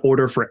in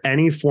order for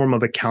any form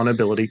of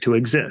accountability to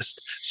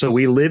exist. So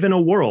we live in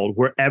a world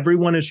where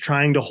everyone is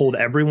trying to hold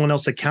everyone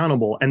else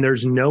accountable, and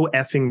there's no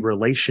effing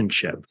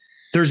relationship.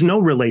 There's no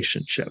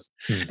relationship.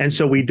 And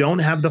so we don't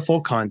have the full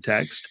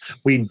context.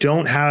 We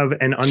don't have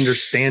an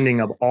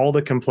understanding of all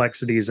the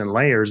complexities and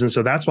layers. And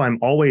so that's why I'm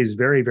always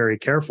very, very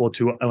careful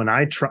to, when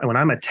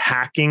I'm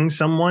attacking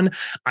someone,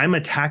 I'm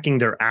attacking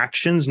their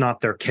actions,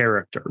 not their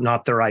character,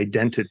 not their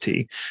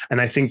identity. And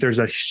I think there's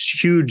a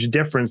huge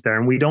difference there.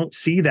 And we don't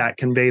see that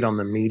conveyed on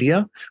the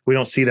media. We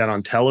don't see that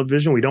on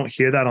television. We don't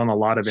hear that on a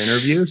lot of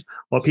interviews.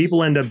 What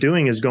people end up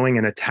doing is going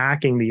and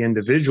attacking the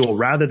individual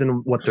rather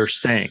than what they're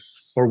saying,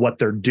 or what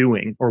they're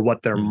doing, or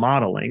what they're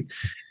modeling.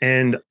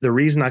 And the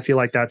reason I feel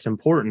like that's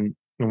important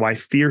and why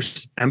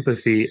fierce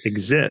empathy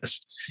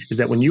exists is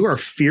that when you are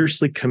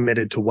fiercely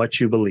committed to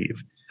what you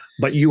believe,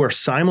 but you are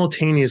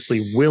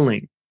simultaneously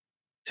willing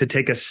to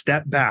take a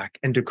step back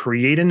and to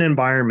create an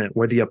environment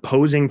where the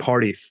opposing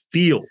party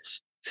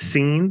feels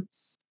seen,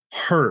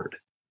 heard,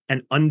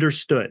 and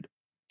understood,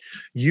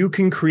 you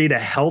can create a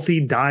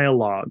healthy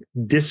dialogue,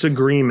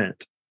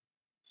 disagreement,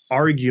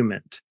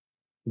 argument,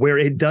 where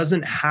it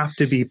doesn't have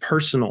to be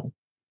personal.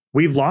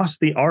 We've lost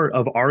the art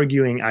of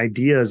arguing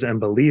ideas and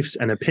beliefs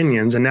and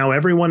opinions. And now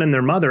everyone and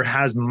their mother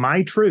has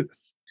my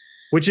truth,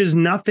 which is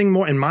nothing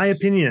more, in my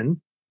opinion,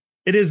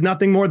 It is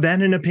nothing more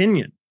than an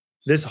opinion,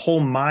 this whole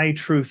my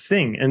truth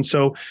thing. And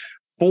so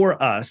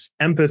for us,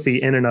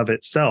 empathy in and of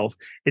itself,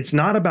 it's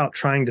not about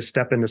trying to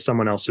step into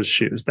someone else's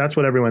shoes. That's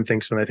what everyone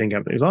thinks when they think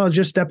empathy. Oh,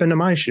 just step into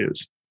my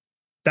shoes.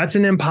 That's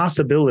an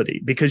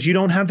impossibility because you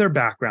don't have their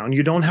background.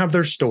 You don't have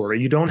their story.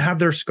 You don't have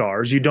their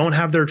scars. You don't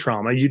have their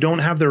trauma. You don't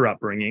have their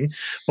upbringing.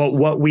 But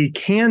what we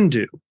can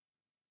do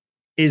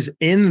is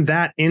in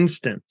that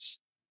instance,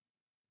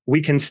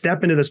 we can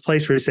step into this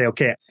place where we say,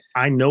 okay,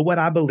 I know what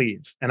I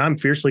believe and I'm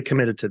fiercely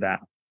committed to that.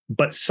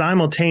 But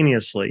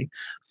simultaneously,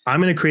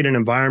 I'm going to create an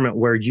environment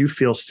where you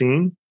feel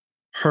seen,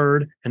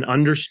 heard, and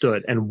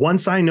understood. And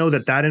once I know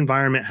that that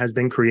environment has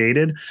been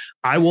created,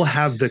 I will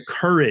have the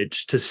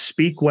courage to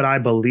speak what I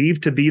believe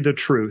to be the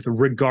truth,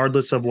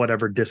 regardless of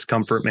whatever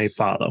discomfort may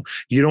follow.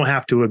 You don't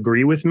have to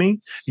agree with me.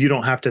 You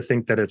don't have to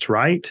think that it's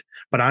right,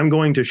 but I'm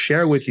going to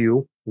share with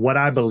you what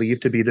I believe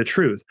to be the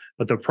truth.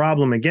 But the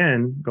problem,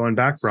 again, going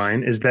back,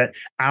 Brian, is that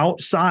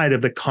outside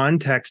of the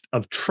context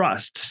of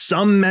trust,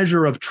 some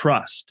measure of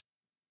trust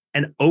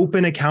and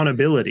open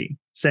accountability,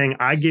 saying,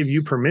 I give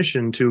you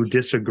permission to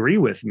disagree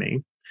with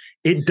me,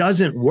 it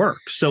doesn't work.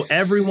 So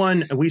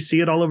everyone, we see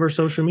it all over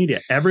social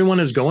media. Everyone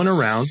is going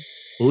around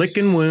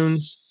licking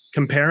wounds,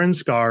 comparing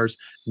scars.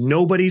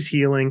 Nobody's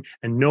healing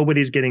and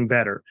nobody's getting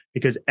better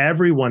because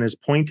everyone is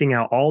pointing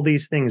out all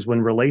these things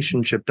when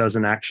relationship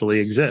doesn't actually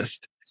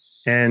exist.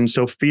 And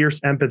so fierce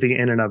empathy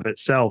in and of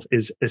itself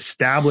is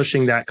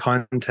establishing that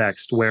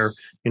context where,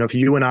 if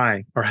you and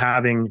I are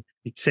having,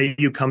 say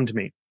you come to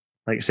me,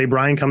 like say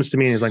Brian comes to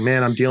me and he's like,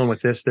 man, I'm dealing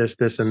with this,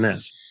 and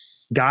this.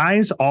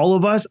 Guys, all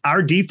of us,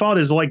 our default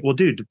is like, well,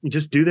 dude,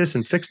 just do this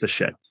and fix the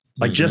shit.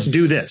 Like, just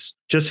do this.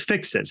 Just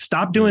fix it.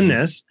 Stop doing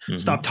this.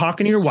 Stop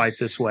talking to your wife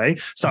this way.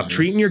 Stop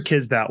treating your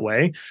kids that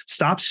way.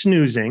 Stop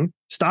snoozing.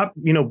 Stop,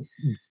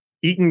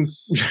 eating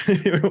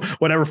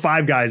whatever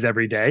Five Guys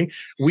every day.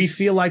 We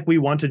feel like we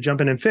want to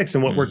jump in and fix.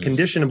 And what we're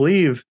conditioned to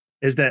believe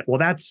is that, well,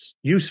 that's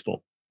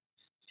useful.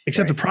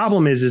 Except the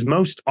problem is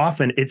most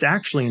often it's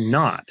actually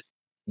not.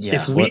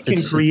 Yeah. If we can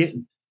create...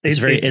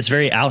 It's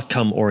very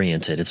outcome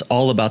oriented. It's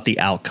all about the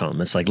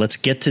outcome. It's like, let's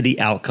get to the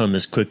outcome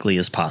as quickly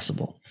as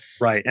possible.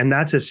 Right. And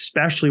that's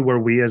especially where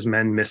we as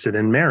men miss it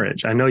in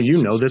marriage. I know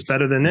you know this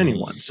better than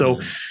anyone. So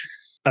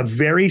a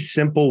very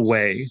simple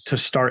way to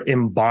start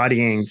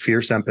embodying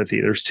fierce empathy,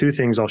 there's two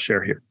things I'll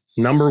share here.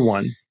 Number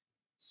one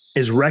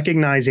is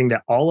recognizing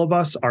that all of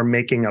us are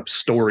making up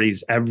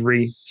stories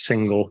every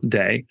single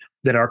day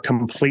that are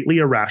completely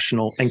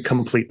irrational and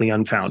completely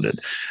unfounded.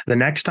 The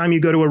next time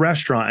you go to a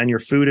restaurant and your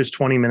food is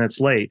 20 minutes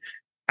late,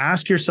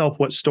 ask yourself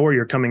what story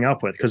you're coming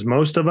up with. Because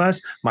most of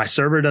us, my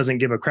server doesn't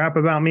give a crap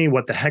about me.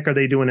 What the heck are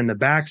they doing in the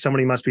back?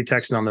 Somebody must be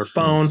texting on their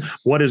phone.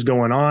 What is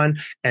going on?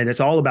 And it's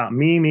all about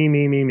me.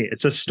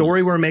 It's a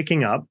story we're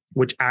making up,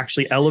 which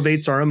actually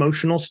elevates our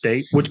emotional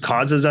state, which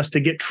causes us to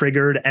get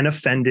triggered and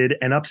offended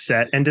and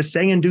upset and to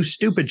say and do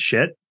stupid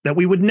shit that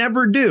we would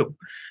never do,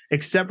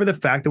 except for the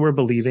fact that we're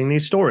believing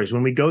these stories.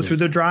 When we go through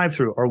the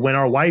drive-through or when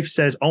our wife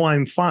says, oh,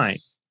 I'm fine.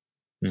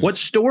 What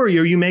story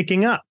are you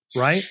making up?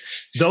 Right?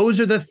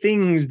 Those are the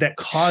things that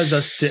cause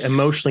us to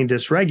emotionally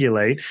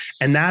dysregulate.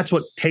 And that's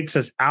what takes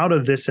us out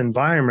of this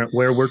environment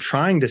where we're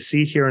trying to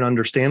see, hear, and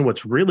understand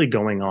what's really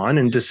going on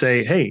and to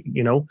say, hey,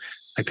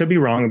 I could be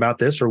wrong about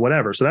this or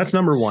whatever. So that's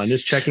number one,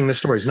 is checking the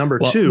stories. Number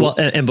two. Well,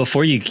 and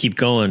before you keep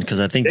going,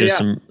 because I think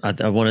there's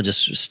I want to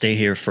just stay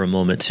here for a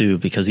moment too,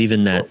 because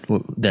even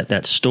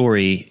that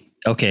story,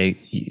 okay,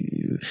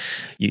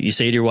 you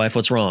say to your wife,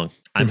 what's wrong?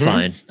 I'm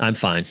fine. I'm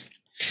fine.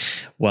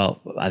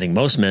 Well, I think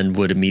most men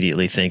would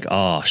immediately think,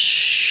 oh,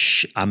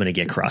 I'm going to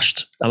get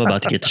crushed. I'm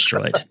about to get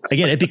destroyed.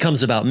 Again, it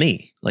becomes about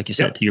me. Like you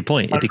said, to your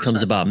point, 100%. It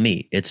becomes about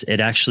me. It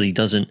actually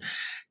doesn't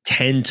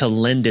tend to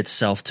lend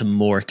itself to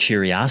more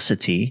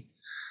curiosity,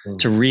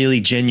 to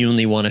really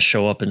genuinely want to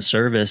show up in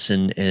service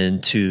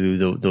and to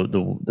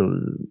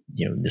the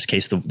in this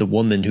case, the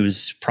woman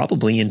who's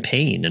probably in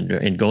pain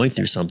and going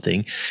through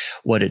something.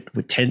 What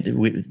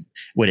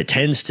it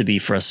tends to be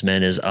for us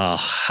men is,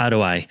 how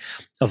do I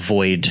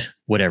avoid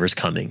whatever's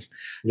coming?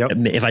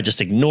 If I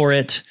just ignore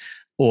it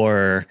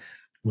or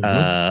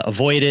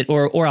avoid it,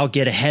 or I'll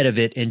get ahead of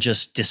it and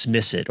just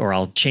dismiss it, or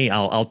I'll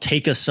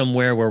take us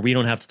somewhere where we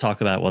don't have to talk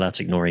about, well, that's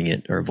ignoring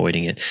it or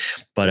avoiding it.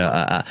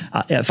 But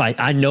if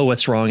I know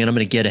what's wrong and I'm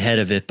going to get ahead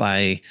of it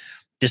by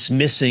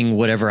dismissing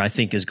whatever I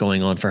think is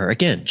going on for her,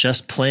 again,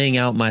 just playing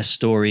out my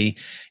story.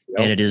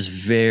 And it is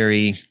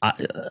very,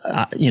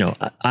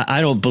 I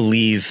don't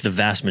believe the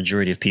vast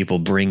majority of people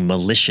bring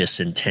malicious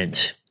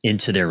intent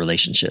into their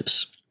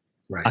relationships.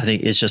 Right. I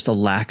think it's just a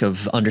lack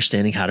of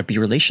understanding how to be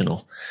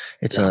relational.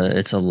 It's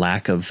a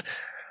lack of,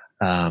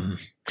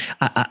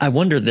 I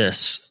wonder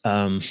this,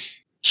 what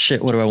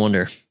do I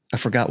wonder? I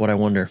forgot what I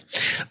wonder.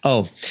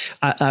 Oh,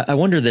 I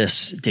wonder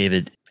this,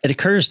 David. It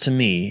occurs to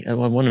me, I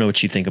want to know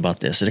what you think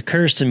about this. It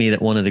occurs to me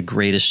that one of the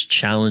greatest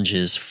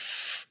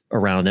challenges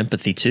around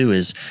empathy too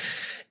is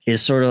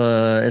sort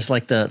of, it's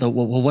like well,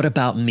 what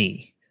about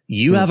me?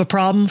 You have a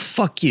problem?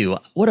 Fuck you.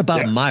 What about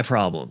Yeah. my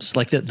problems?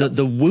 Like the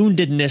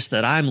woundedness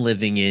that I'm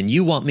living in,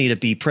 you want me to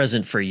be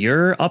present for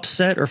your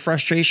upset or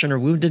frustration or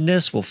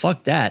woundedness? Well,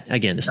 fuck that.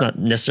 Again, it's not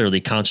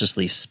necessarily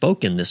consciously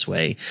spoken this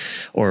way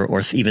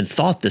or even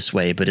thought this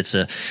way, but it's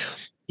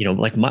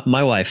like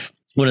my wife,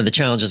 one of the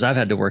challenges I've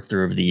had to work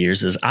through over the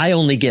years is I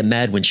only get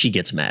mad when she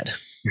gets mad.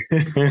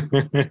 Good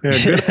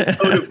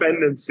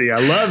codependency. I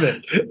love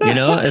it.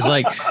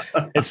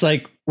 It's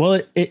like,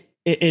 well,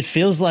 it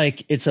feels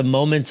like it's a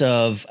moment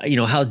of,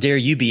 how dare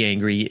you be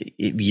angry?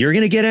 You're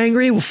going to get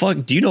angry. Well,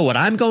 fuck, do you know what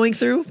I'm going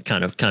through?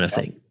 Kind of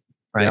thing.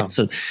 Right. Yeah.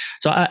 So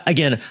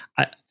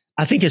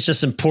I think it's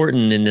just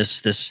important in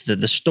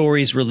the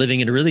stories we're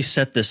living in to really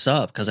set this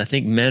up, because I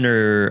think men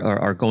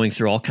are going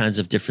through all kinds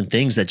of different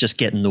things that just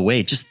get in the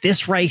way. Just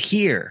this right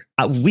here.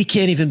 We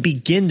can't even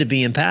begin to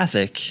be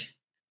empathic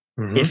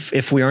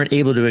if we aren't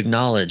able to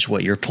acknowledge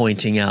what you're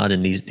pointing out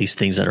and these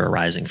things that are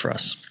arising for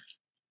us.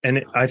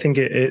 And I think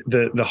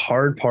the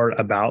hard part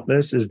about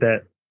this is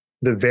that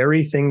the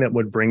very thing that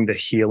would bring the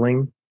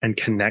healing and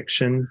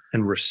connection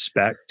and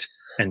respect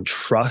and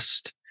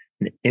trust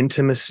and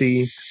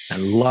intimacy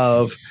and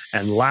love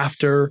and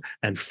laughter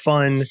and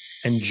fun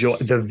and joy,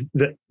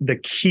 the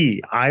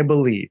key, I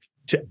believe,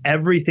 to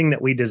everything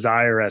that we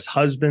desire as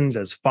husbands,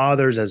 as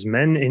fathers, as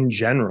men in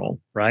general,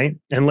 right?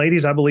 And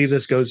ladies, I believe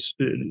this goes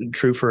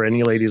true for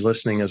any ladies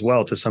listening as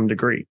well to some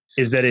degree,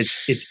 is that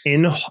it's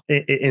in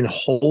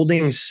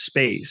holding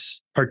space,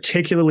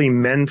 particularly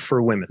men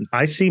for women.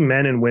 I see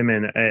men and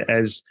women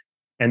as,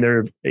 and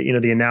they're,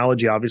 the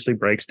analogy obviously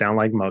breaks down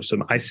like most of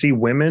them. I see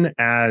women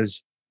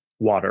as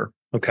water,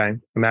 okay?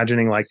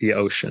 Imagining like the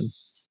ocean,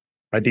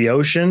 right? The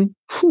ocean,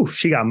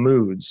 she got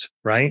moods,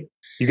 right?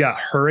 You got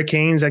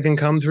hurricanes that can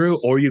come through,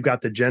 or you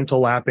got the gentle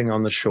lapping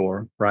on the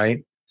shore,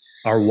 right?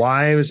 Our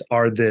wives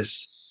are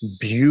this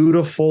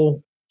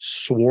beautiful,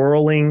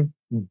 swirling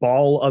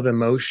ball of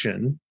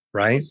emotion,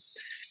 right?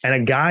 And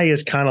a guy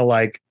is kind of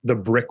like the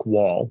brick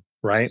wall,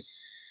 right?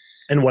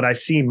 And what I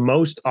see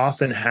most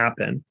often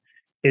happen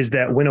is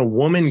that when a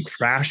woman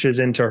crashes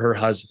into her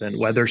husband,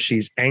 whether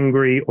she's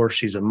angry or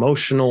she's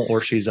emotional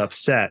or she's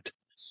upset,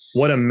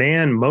 what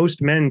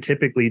most men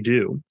typically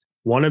do,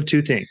 one of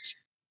two things.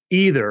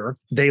 Either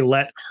they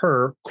let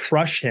her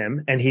crush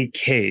him and he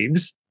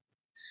caves,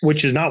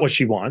 which is not what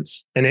she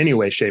wants in any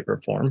way, shape, or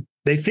form.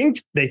 They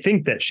think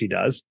that she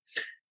does.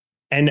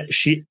 And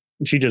she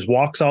just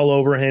walks all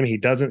over him. He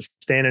doesn't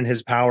stand in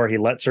his power. He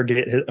lets her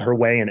get her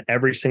way in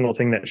every single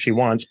thing that she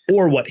wants.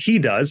 Or what he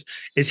does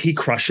is he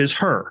crushes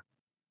her.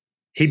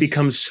 He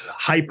becomes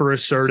hyper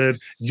assertive.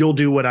 You'll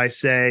do what I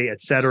say,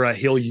 etc.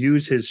 He'll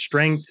use his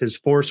strength, his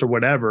force, or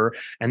whatever.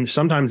 And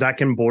sometimes that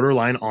can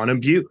borderline on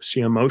abuse,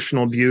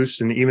 emotional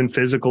abuse, and even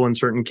physical in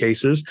certain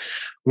cases.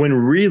 When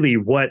really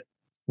what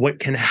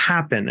can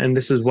happen, and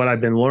this is what I've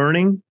been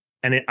learning,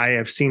 and I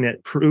have seen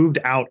it proved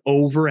out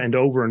over and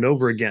over and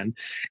over again,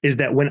 is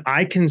that when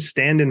I can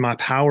stand in my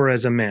power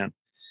as a man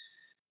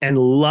and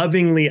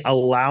lovingly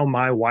allow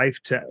my wife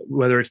to,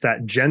 whether it's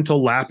that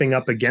gentle lapping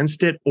up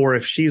against it, or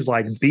if she's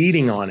like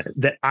beating on it,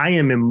 that I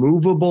am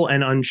immovable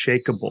and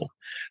unshakable,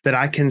 that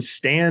I can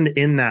stand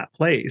in that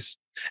place.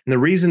 And the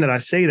reason that I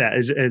say that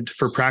is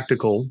for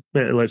practical,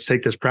 let's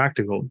take this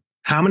practical.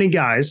 How many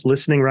guys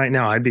listening right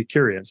now, I'd be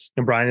curious,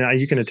 and Brian,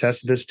 you can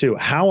attest to this too.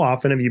 How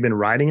often have you been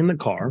riding in the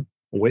car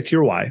with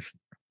your wife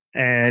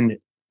and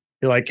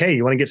you're like, hey,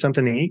 you want to get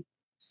something to eat?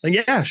 Like,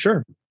 yeah,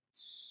 sure.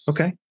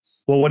 Okay.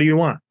 Well, what do you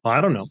want? Well, I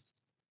don't know.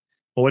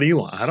 Well, what do you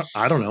want?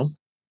 I don't know.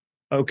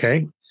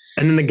 Okay.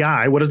 And then the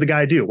guy, what does the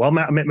guy do? Well,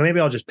 maybe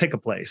I'll just pick a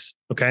place.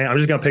 Okay. I'm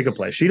just going to pick a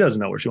place. She doesn't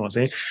know where she wants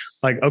to eat.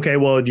 Like, okay,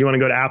 well, do you want to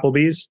go to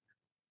Applebee's?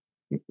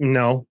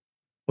 No.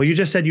 Well, you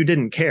just said you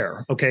didn't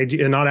care. Okay.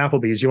 Not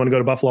Applebee's. Do you want to go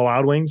to Buffalo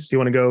Wild Wings? Do you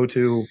want to go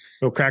to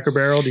Cracker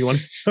Barrel? Do you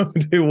want to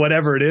do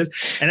whatever it is?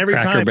 And every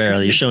Cracker time.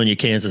 Barrel, you're showing your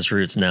Kansas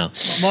roots now.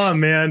 Come on,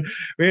 man.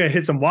 We're going to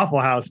hit some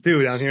Waffle House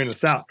too down here in the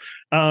South.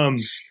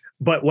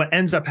 But what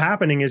ends up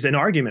happening is an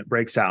argument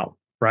breaks out,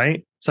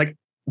 right? It's like,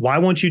 why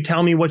won't you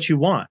tell me what you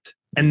want?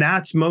 And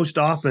that's most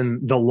often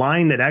the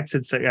line that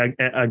exits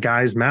a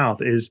guy's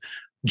mouth is,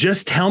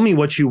 just tell me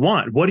what you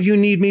want. What do you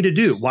need me to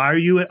do? Why are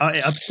you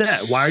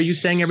upset? Why are you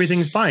saying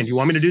everything's fine? Do you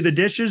want me to do the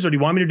dishes, or do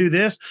you want me to do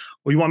this?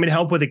 Or you want me to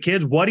help with the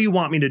kids? What do you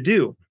want me to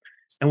do?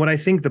 And what I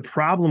think the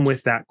problem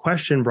with that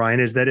question, Brian,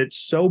 is that it's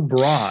so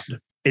broad,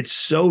 it's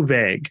so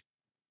vague,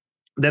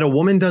 that a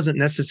woman doesn't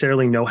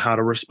necessarily know how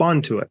to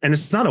respond to it. And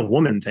it's not a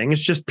woman thing.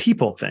 It's just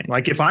people thing.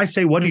 Like if I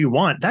say, what do you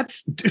want?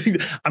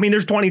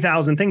 There's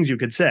 20,000 things you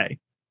could say.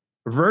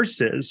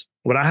 Versus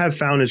what I have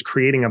found is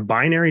creating a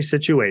binary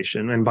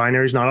situation, and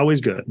binary is not always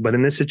good, but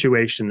in this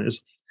situation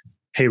is,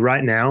 hey,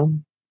 right now,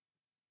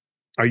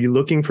 are you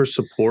looking for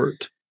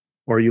support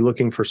or are you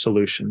looking for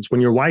solutions?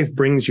 When your wife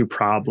brings you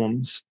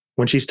problems,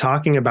 when she's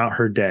talking about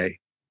her day,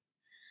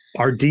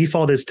 Our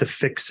default is to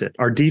fix it.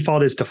 Our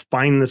default is to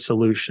find the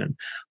solution.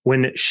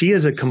 When she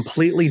is a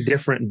completely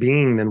different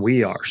being than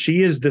we are,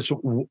 she is this.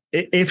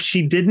 If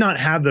she did not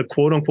have the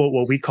quote unquote,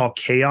 what we call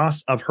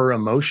chaos of her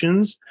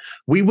emotions,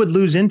 we would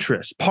lose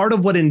interest. Part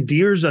of what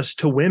endears us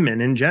to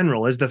women in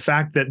general is the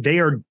fact that they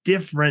are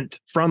different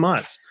from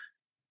us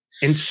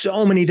in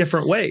so many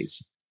different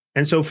ways.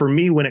 And so for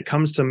me, when it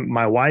comes to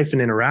my wife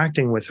and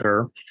interacting with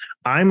her,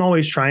 I'm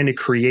always trying to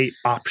create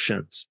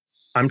options.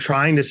 I'm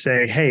trying to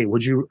say, hey,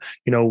 would you,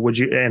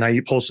 and I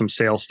pull some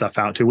sales stuff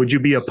out too. Would you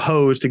be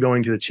opposed to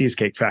going to the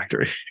Cheesecake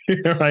Factory?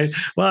 Right?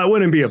 Well, I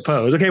wouldn't be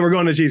opposed. Okay, we're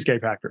going to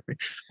Cheesecake Factory.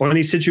 Or in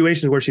these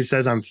situations where she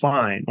says, I'm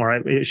fine,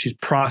 or she's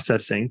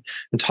processing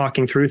and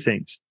talking through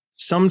things.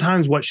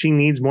 Sometimes what she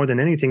needs more than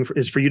anything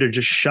is for you to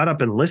just shut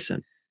up and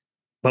listen.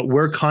 But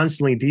we're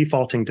constantly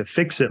defaulting to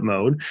fix it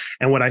mode.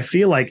 And what I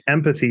feel like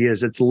empathy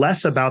is, it's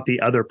less about the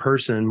other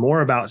person,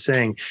 more about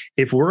saying,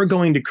 if we're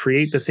going to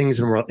create the things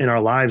in our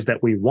lives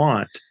that we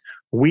want,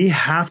 we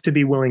have to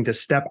be willing to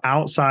step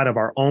outside of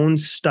our own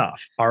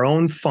stuff, our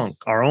own funk,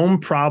 our own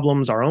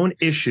problems, our own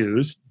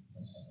issues,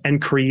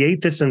 and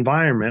create this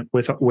environment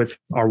with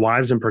our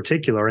wives in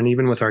particular, and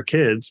even with our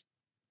kids.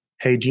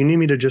 Hey, do you need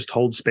me to just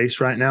hold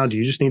space right now? Do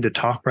you just need to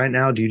talk right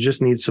now? Do you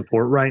just need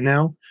support right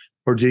now?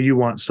 Or do you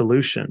want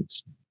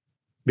solutions?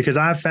 Because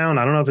I've found,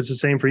 I don't know if it's the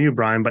same for you,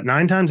 Brian, but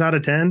 9 times out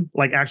of 10,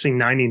 like actually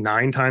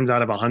 99 times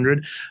out of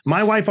 100,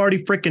 my wife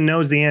already freaking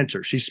knows the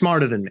answer. She's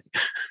smarter than me.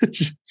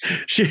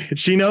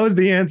 she knows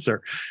the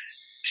answer.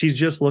 She's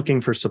just looking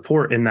for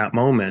support in that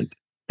moment.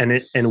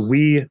 And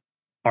we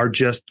are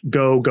just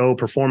go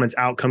performance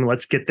outcome.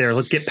 Let's get there.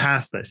 Let's get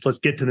past this. Let's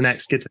get to the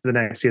next, get to the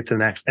next, get to the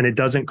next. And it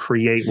doesn't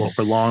create what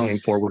we're longing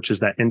for, which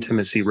is that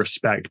intimacy,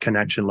 respect,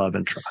 connection, love,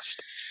 and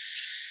trust.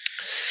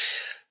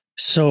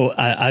 So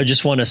I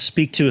just want to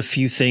speak to a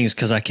few things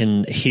because I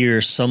can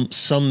hear some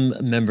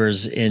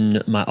members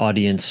in my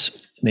audience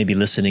maybe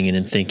listening in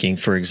and thinking,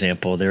 for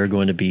example, there are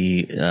going to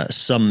be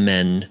some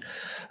men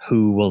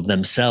who will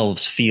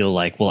themselves feel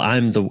like, well,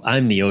 I'm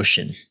the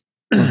ocean,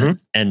 mm-hmm.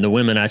 and the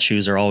women I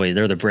choose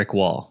they're the brick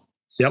wall.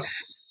 Yep.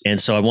 And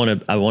so I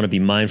want to be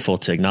mindful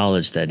to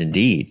acknowledge that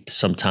indeed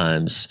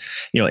sometimes,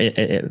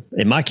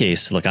 in my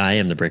case, look, I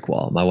am the brick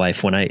wall. My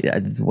wife,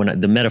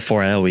 the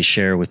metaphor I always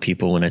share with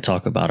people when I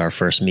talk about our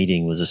first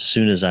meeting was, as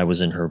soon as I was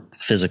in her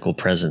physical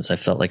presence, I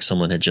felt like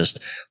someone had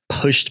just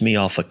pushed me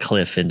off a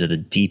cliff into the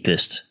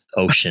deepest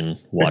ocean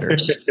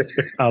waters.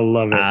 I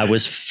love it. I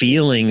was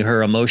feeling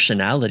her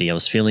emotionality. I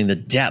was feeling the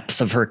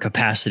depth of her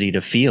capacity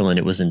to feel, and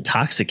it was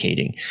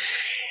intoxicating.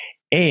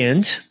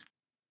 And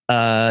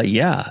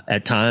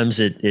at times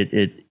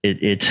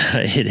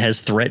it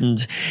has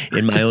threatened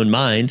in my own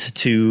mind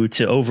to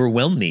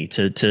overwhelm me,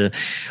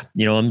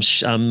 I'm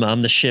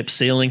the ship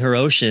sailing her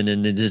ocean.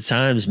 And at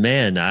times,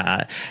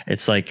 man,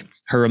 it's like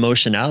her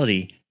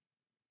emotionality,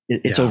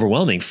 it's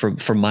overwhelming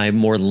for my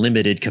more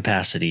limited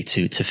capacity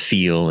to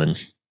feel.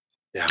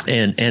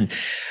 And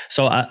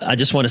so I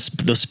just want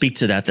to speak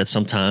to that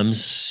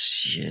sometimes,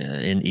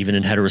 even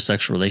in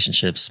heterosexual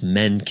relationships,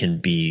 men can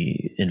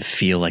be and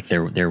feel like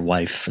their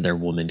wife, their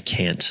woman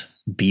can't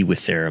be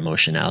with their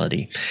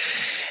emotionality.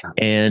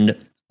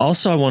 And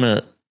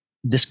also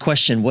this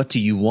question, what do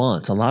you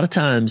want? A lot of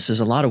times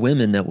there's a lot of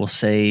women that will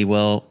say,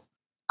 well,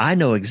 I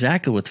know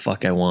exactly what the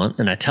fuck I want.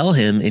 And I tell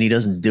him and he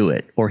doesn't do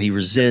it, or he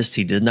resists,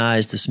 he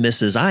denies,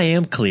 dismisses. I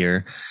am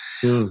clear.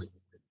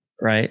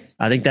 Right.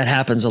 I think that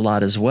happens a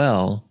lot as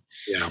well.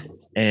 Yeah.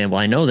 And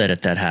I know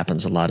that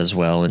happens a lot as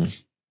well.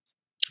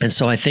 And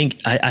so I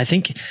think, I've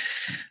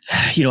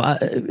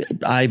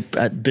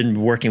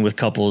been working with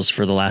couples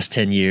for the last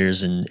 10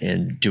 years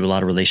and do a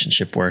lot of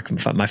relationship work.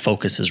 My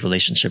focus is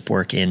relationship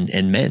work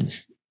and men,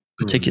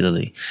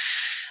 particularly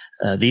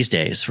these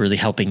days, really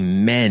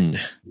helping men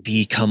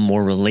become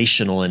more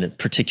relational, and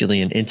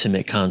particularly in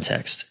intimate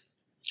context.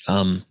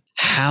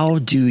 How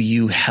do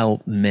you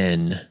help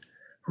men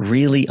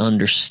really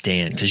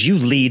understand? Because you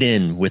lead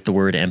in with the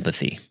word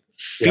empathy,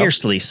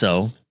 fiercely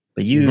so,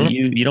 but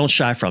you don't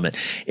shy from it.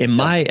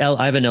 I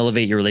have an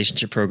Elevate Your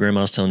Relationship program.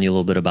 I was telling you a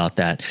little bit about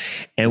that.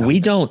 And we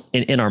don't,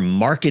 in our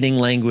marketing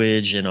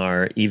language,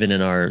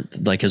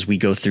 as we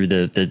go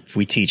through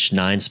we teach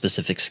 9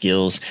 specific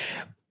skills.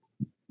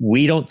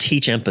 We don't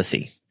teach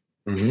empathy.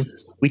 Mm-hmm.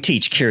 We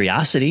teach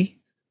curiosity.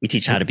 We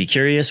teach how to be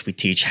curious. We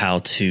teach how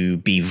to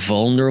be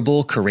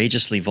vulnerable,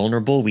 courageously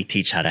vulnerable. We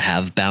teach how to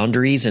have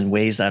boundaries in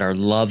ways that are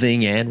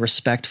loving and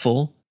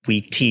respectful.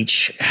 We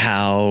teach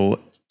how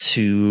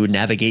to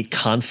navigate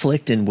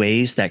conflict in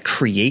ways that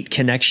create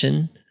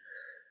connection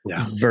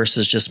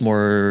versus just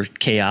more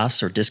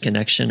chaos or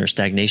disconnection or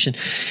stagnation,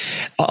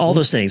 all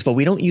those things. But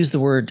we don't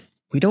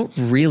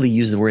really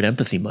use the word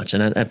empathy much.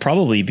 And I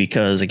probably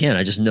because, again,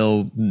 I just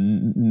know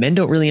men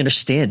don't really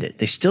understand it.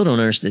 They still don't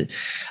understand.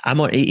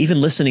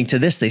 Even listening to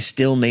this, they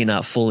still may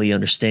not fully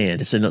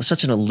understand. It's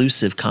such an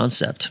elusive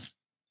concept.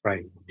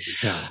 Right.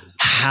 Yeah.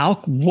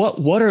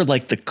 What are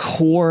like the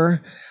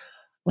core,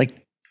 like,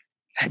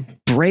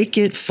 break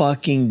it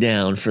fucking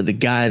down for the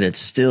guy that's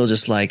still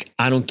just like,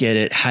 I don't get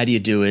it. How do you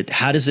do it?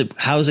 How is it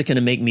going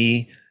to make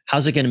me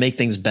How's it going to make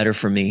things better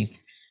for me?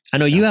 I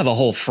know you Yeah. have a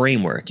whole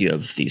framework. You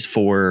have these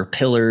 4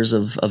 pillars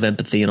of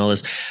empathy and all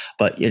this,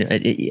 but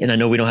and I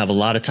know we don't have a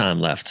lot of time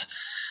left.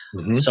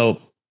 Mhm.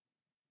 So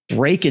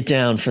break it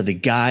down for the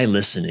guy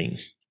listening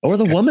or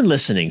the Okay. woman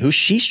listening who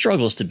she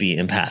struggles to be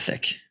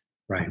empathic.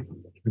 Right.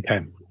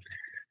 Okay.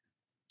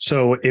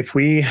 So if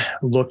we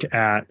look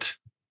at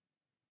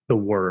the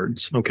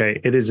words, okay,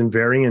 it is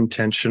very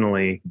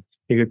intentionally,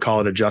 you could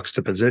call it a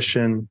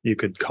juxtaposition, you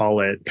could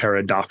call it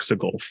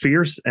paradoxical.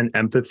 Fierce and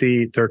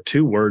empathy, they're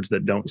 2 words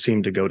that don't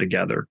seem to go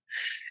together.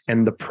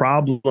 And the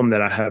problem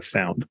that I have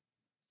found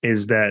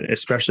is that,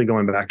 especially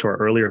going back to our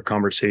earlier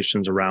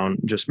conversations around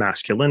just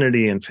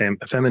masculinity and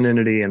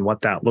femininity and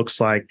what that looks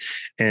like,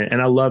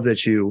 and I love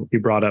that you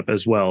brought up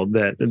as well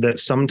that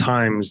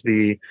sometimes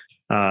the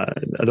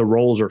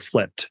roles are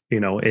flipped.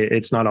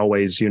 It's not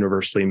always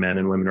universally men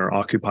and women are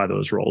occupy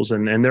those roles,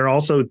 and there are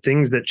also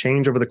things that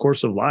change over the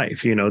course of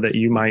life. That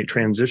you might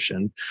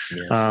transition,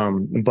 Yeah.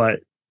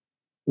 but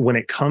when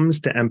it comes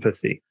to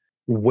empathy,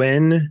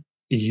 when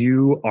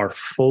you are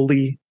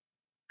fully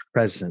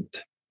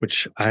present,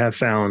 which I have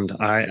found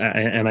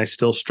and I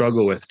still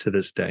struggle with to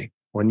this day.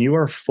 When you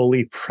are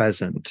fully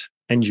present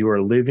and you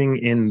are living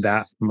in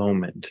that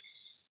moment,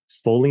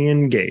 fully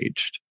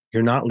engaged,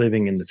 you're not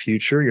living in the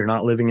future, you're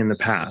not living in the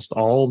past.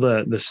 All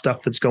the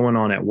stuff that's going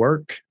on at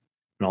work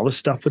and all the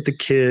stuff with the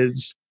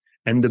kids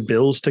and the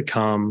bills to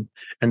come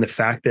and the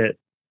fact that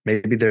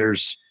maybe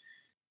there's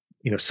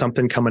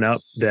something coming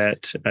up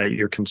that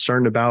you're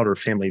concerned about, or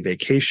family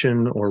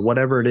vacation or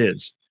whatever it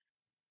is.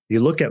 You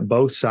look at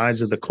both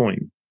sides of the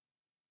coin.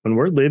 When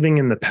we're living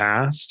in the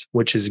past,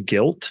 which is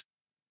guilt,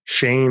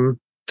 shame,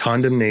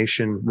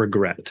 condemnation,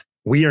 regret,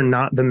 we are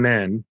not the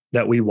men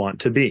that we want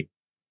to be.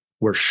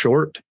 We're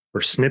short, we're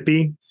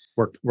snippy,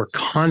 we're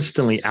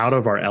constantly out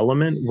of our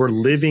element. We're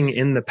living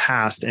in the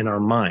past in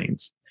our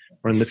minds.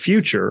 Or in the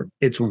future,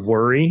 it's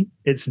worry,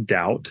 it's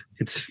doubt,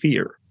 it's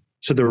fear.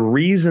 So the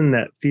reason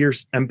that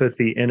fierce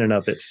empathy in and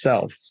of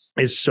itself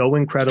is so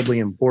incredibly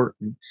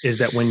important is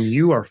that when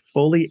you are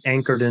fully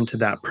anchored into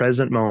that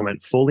present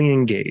moment, fully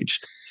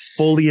engaged,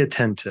 fully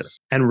attentive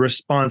and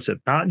responsive,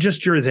 not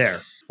just you're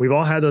there. We've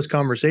all had those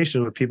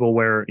conversations with people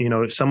where,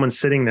 someone's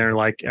sitting there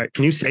like,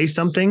 can you say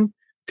something?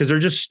 Because they're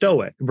just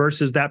stoic,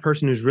 versus that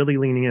person who's really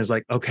leaning in is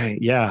like, okay,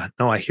 yeah,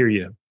 no, I hear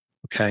you.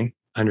 Okay,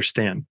 I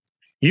understand.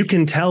 You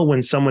can tell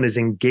when someone is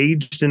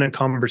engaged in a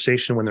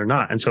conversation when they're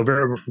not. And so,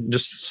 very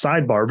just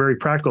sidebar, very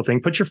practical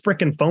thing, put your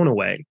freaking phone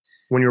away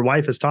when your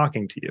wife is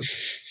talking to you,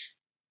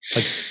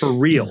 like for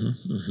real.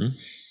 Mm-hmm,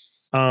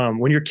 mm-hmm.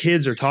 When your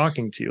kids are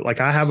talking to you, like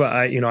I have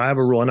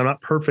a rule, and I'm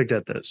not perfect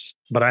at this,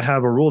 but I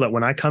have a rule that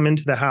when I come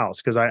into the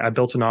house, because I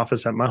built an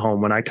office at my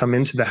home, when I come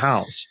into the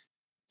house,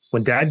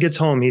 when dad gets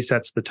home, he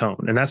sets the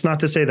tone. And that's not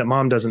to say that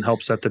mom doesn't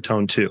help set the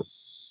tone too.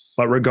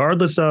 But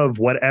regardless of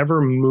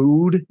whatever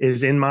mood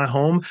is in my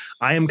home,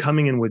 I am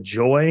coming in with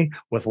joy,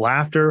 with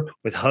laughter,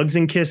 with hugs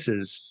and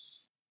kisses.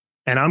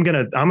 And I'm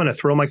gonna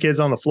throw my kids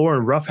on the floor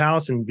and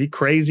roughhouse and be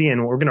crazy,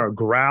 and we're gonna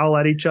growl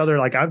at each other.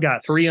 Like I've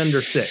got 3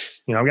 under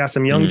 6. I've got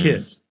some young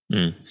kids.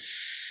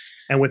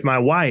 And with my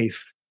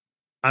wife,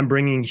 I'm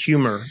bringing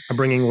humor, I'm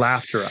bringing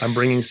laughter, I'm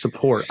bringing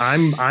support.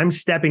 I'm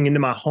stepping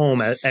into my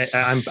home.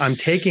 I'm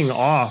taking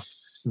off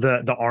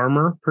the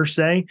armor per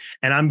se,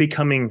 and I'm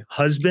becoming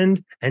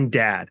husband and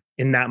dad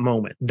in that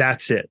moment.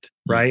 That's it,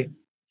 right?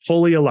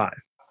 Fully alive.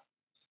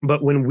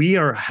 But when we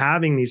are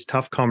having these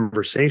tough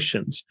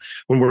conversations,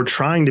 when we're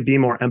trying to be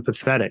more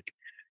empathetic,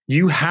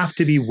 you have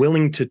to be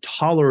willing to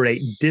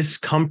tolerate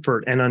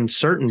discomfort and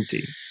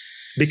uncertainty,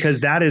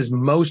 because that is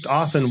most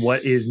often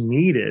what is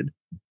needed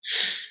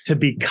to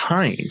be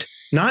kind,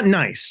 not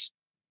nice,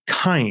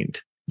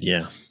 kind.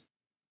 Yeah.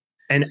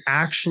 And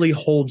actually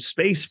hold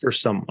space for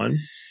someone.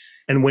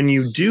 And when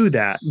you do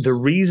that, the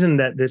reason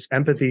that this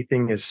empathy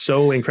thing is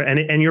so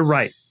incredible, and you're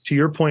right, to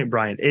your point,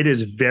 Brian, it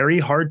is very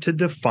hard to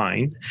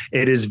define.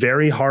 It is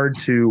very hard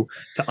to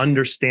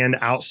understand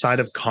outside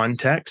of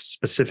context,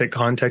 specific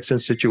contexts and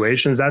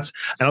situations. And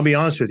I'll be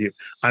honest with you,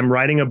 I'm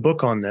writing a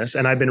book on this,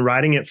 and I've been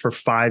writing it for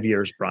 5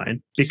 years,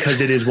 Brian,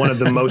 because it is one of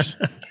the most,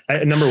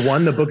 number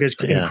one, the book is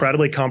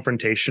incredibly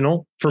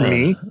confrontational for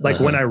me. Like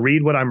when I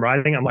read what I'm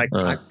writing, I'm like,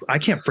 I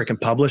can't freaking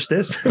publish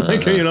this.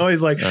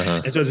 He's like,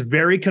 and so it's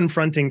very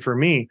confronting for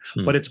me,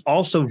 but it's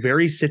also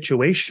very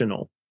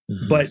situational.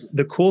 But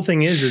the cool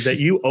thing is that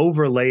you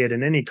overlay it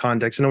in any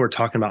context. I know we're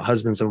talking about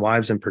husbands and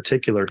wives in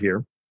particular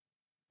here,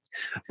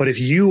 but if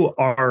you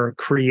are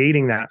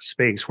creating that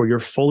space where you're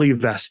fully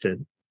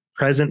vested,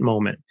 present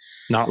moment,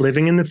 not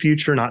living in the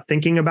future, not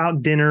thinking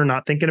about dinner,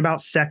 not thinking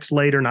about sex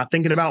later, not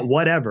thinking about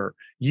whatever,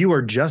 you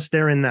are just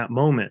there in that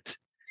moment.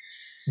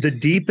 The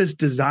deepest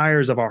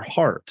desires of our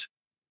heart,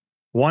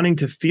 wanting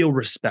to feel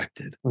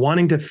respected,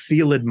 wanting to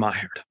feel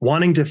admired,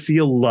 wanting to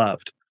feel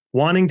loved,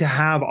 wanting to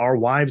have our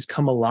wives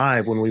come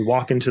alive when we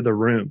walk into the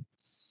room.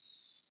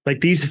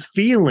 Like these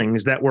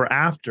feelings that we're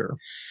after,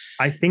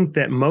 I think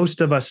that most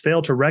of us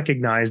fail to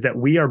recognize that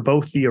we are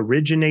both the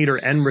originator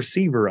and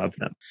receiver of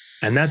them.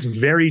 And that's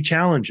very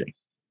challenging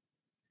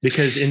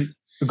because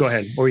go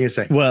ahead. What were you going to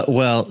say?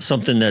 Well,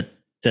 something that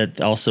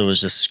that also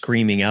is just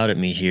screaming out at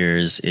me here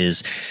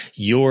is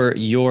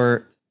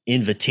your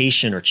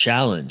invitation or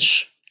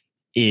challenge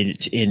in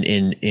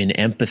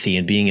empathy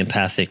and being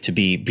empathic, to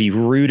be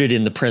rooted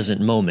in the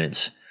present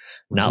moment,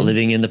 not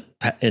living in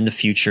the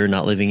future,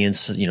 not living in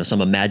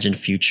some imagined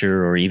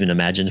future or even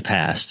imagined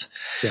past.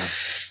 Yeah.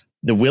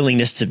 The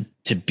willingness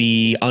to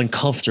be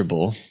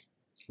uncomfortable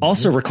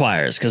also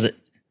requires, because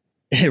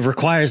it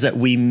requires that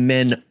we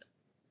men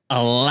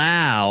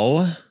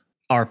allow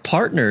our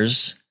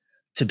partners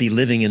to be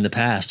living in the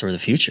past or the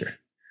future.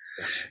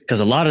 Because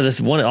a lot of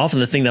often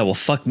the thing that will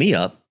fuck me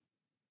up,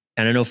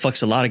 and I know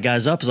fucks a lot of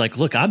guys up, is like,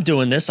 look, I'm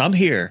doing this. I'm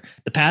here.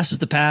 The past is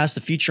the past.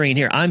 The future ain't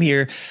here. I'm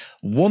here.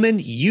 Woman,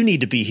 you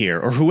need to be here.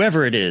 Or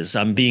whoever it is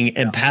I'm being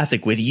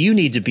empathic with, you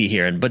need to be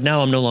here. But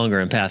now I'm no longer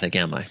empathic,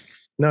 am I?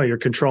 No, you're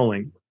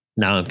controlling.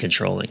 Now I'm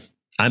controlling.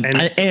 I'm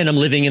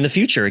living in the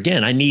future.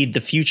 Again, I need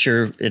the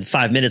future in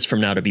 5 minutes from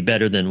now to be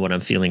better than what I'm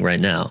feeling right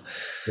now.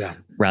 Yeah.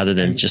 Rather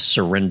than just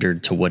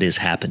surrendered to what is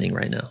happening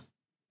right now.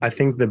 I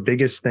think the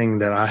biggest thing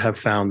that I have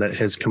found that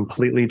has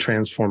completely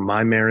transformed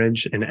my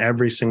marriage in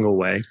every single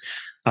way.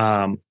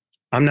 I'm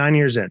 9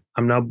 years in.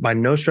 I'm not by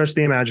no stretch of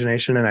the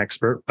imagination an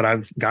expert, but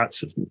I've got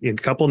a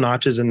couple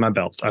notches in my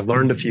belt. I've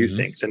learned a few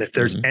things. And if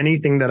there's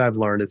anything that I've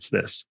learned, it's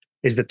this,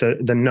 is that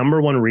the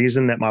number one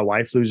reason that my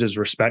wife loses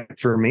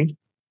respect for me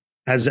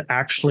has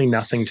actually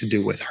nothing to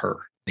do with her.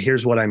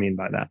 Here's what I mean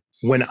by that.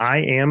 When I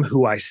am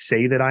who I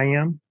say that I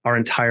am, our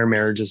entire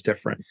marriage is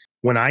different.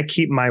 When I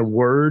keep my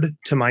word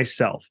to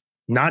myself,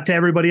 not to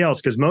everybody else,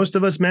 because most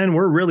of us men,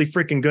 we're really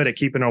freaking good at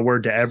keeping our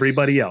word to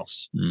everybody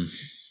else.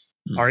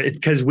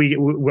 Because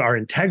our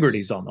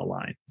integrity's on the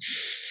line.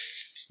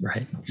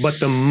 Right.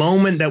 But the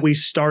moment that we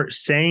start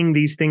saying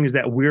these things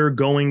that we're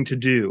going to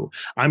do,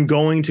 I'm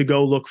going to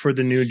go look for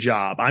the new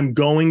job. I'm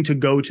going to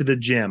go to the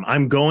gym.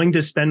 I'm going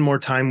to spend more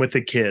time with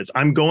the kids.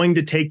 I'm going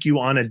to take you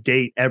on a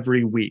date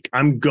every week.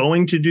 I'm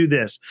going to do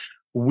this.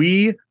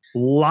 We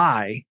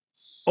lie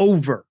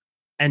over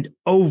and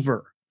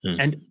over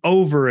and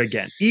over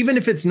again. Even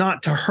if it's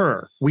not to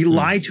her, we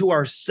lie to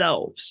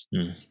ourselves.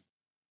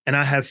 And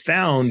I have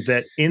found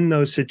that in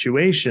those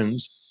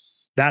situations,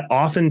 that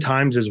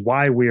oftentimes is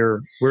why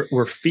we're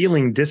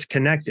feeling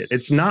disconnected.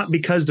 It's not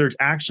because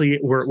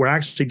we're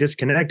actually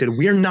disconnected.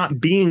 We're not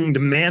being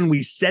the man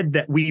we said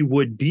that we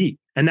would be.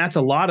 And that's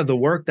a lot of the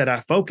work that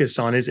I focus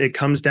on. Is it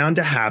comes down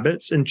to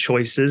habits and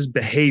choices,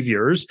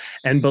 behaviors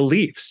and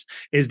beliefs,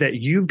 is that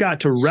you've got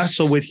to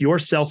wrestle with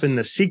yourself in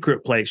the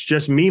secret place,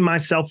 just me,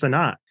 myself, and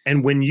I.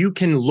 And when you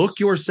can look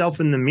yourself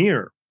in the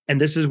mirror,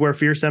 and this is where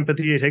fierce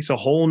empathy takes a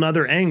whole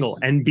nother angle,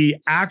 and be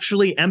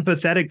actually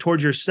empathetic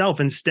towards yourself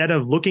instead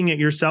of looking at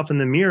yourself in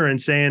the mirror and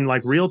saying,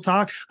 like, real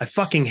talk, I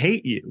fucking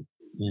hate you.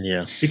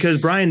 Yeah. Because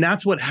Brian,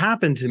 that's what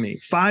happened to me.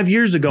 5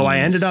 years ago, I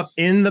ended up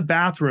in the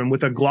bathroom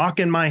with a Glock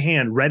in my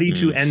hand, ready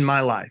to end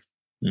my life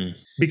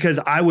because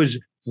I was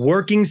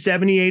working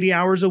 70, 80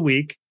 hours a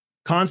week,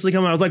 constantly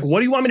coming. I was like, what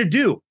do you want me to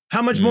do?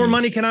 How much more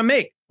money can I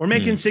make? We're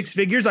making six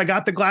figures. I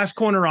got the glass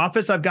corner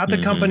office. I've got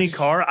the company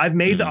car. I've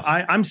made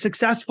I'm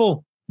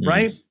successful.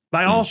 Right?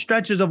 By all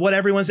stretches of what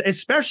everyone's,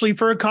 especially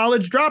for a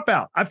college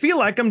dropout. I feel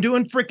like I'm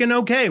doing freaking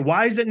okay.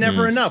 Why is it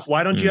never enough?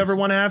 Why don't you ever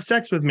want to have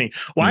sex with me?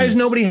 Why is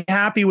nobody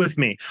happy with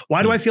me?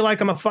 Why do I feel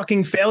like I'm a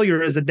fucking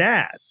failure as a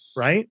dad?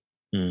 Right?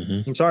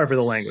 I'm sorry for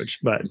the language,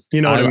 but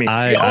you know what I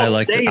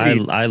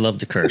mean? I love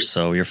to curse,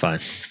 so you're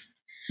fine.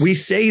 We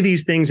say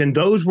these things, and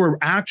those were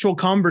actual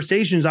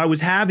conversations I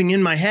was having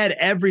in my head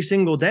every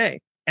single day.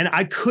 And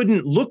I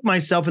couldn't look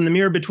myself in the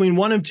mirror between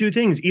one of two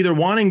things, either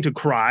wanting to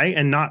cry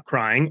and not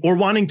crying, or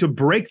wanting to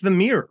break the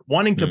mirror,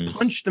 wanting to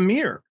punch the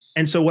mirror.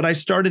 And so what I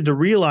started to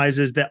realize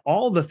is that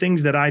all the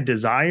things that I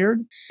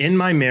desired in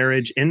my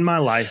marriage, in my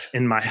life,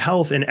 in my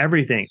health, and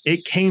everything,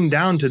 it came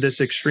down to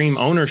this extreme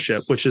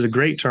ownership, which is a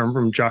great term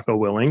from Jocko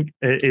Willink,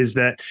 is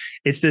that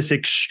it's this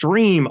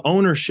extreme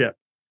ownership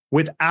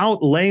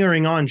without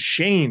layering on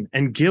shame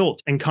and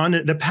guilt and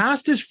condemnation. The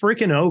past is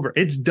freaking over.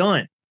 It's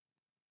done.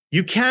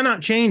 You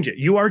cannot change it.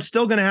 You are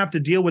still going to have to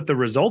deal with the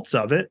results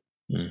of it.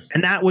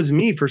 And that was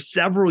me for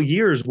several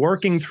years,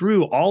 working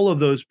through all of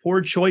those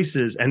poor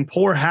choices and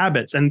poor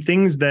habits and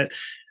things that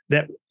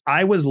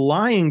I was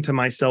lying to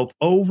myself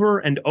over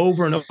and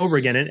over and over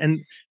again.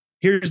 And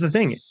here's the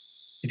thing.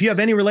 If you have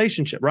any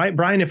relationship, right,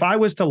 Brian, if I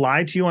was to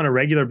lie to you on a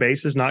regular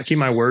basis, not keep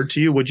my word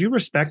to you, would you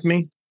respect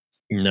me?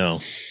 No.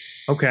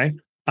 Okay.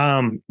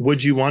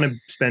 Would you want to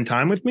spend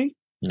time with me?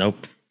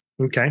 Nope.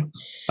 Okay.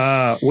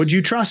 Would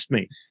you trust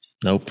me?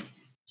 Nope.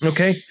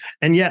 Okay.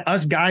 And yet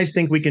us guys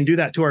think we can do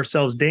that to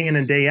ourselves day in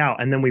and day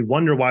out. And then we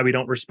wonder why we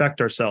don't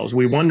respect ourselves.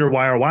 We wonder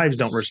why our wives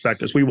don't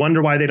respect us. We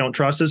wonder why they don't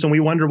trust us. And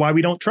we wonder why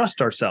we don't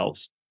trust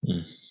ourselves.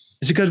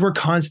 It's because we're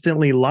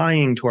constantly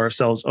lying to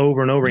ourselves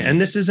over and over again. And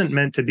this isn't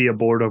meant to be a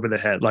board over the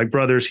head. Like,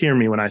 brothers, hear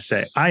me when I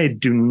say, I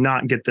do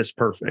not get this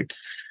perfect,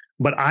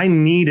 but I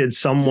needed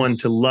someone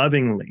to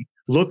lovingly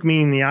look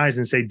me in the eyes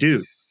and say,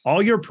 dude,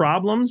 all your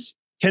problems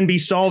can be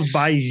solved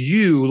by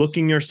you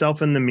looking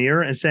yourself in the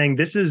mirror and saying,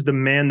 this is the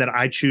man that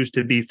I choose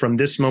to be from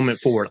this moment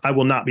forward. I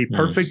will not be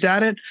perfect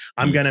at it.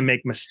 I'm going to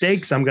make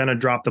mistakes. I'm going to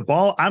drop the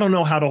ball. I don't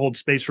know how to hold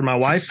space for my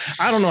wife.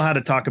 I don't know how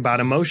to talk about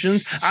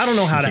emotions. I don't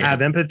know how to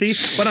have empathy,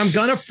 but I'm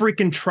going to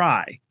freaking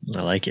try.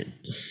 I like it.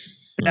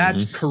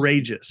 That's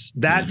courageous.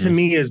 That to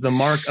me is the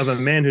mark of a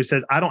man who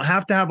says, I don't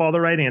have to have all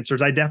the right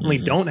answers. I definitely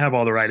don't have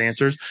all the right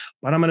answers,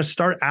 but I'm going to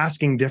start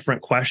asking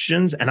different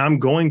questions and I'm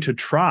going to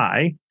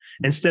try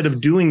instead of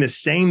doing the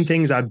same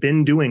things I've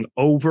been doing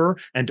over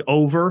and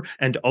over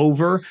and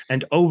over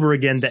and over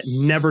again that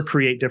never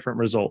create different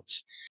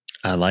results.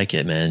 I like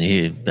it, man.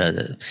 You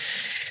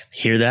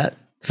hear that,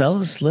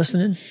 fellas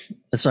listening?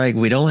 It's like,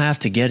 we don't have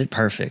to get it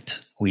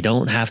perfect. We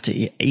don't have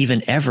to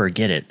even ever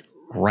get it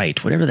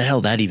right, whatever the hell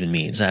that even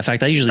means. In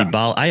fact, I usually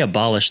I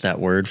abolish that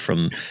word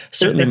from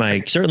certainly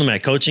my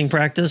coaching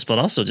practice, but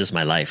also just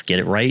my life. Get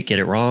it right, get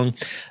it wrong.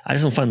 I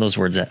don't find those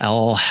words at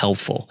all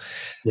helpful.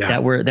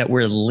 That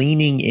we're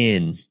leaning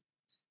in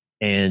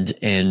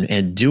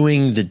and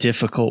doing the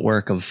difficult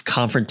work of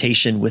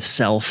confrontation with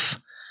self.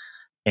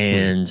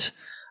 And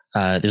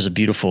there's a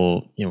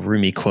beautiful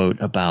Rumi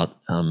quote about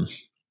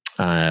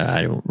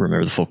I don't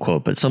remember the full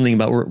quote, but something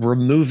about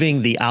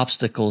removing the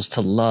obstacles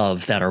to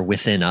love that are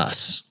within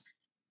us.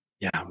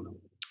 Yeah.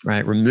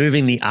 Right.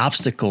 Removing the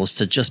obstacles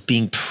to just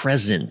being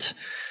present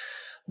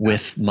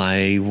with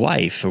my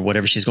wife or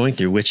whatever she's going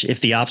through, which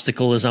if the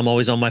obstacle is I'm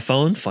always on my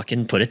phone,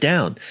 fucking put it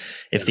down.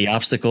 If the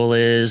obstacle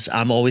is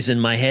I'm always in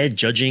my head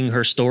judging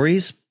her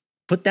stories,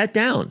 put that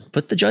down.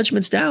 Put the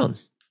judgments down.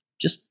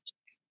 Just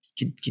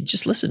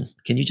listen.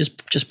 Can you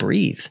just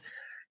breathe?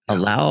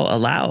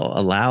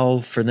 Allow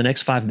for the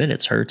next 5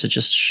 minutes her to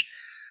just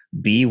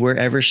be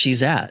wherever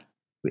she's at.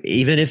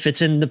 Even if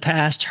it's in the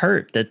past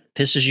hurt that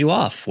pisses you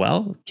off,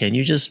 well, can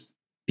you just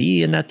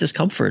be in that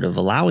discomfort of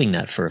allowing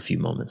that for a few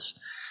moments?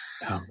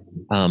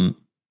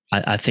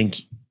 I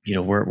think,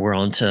 we're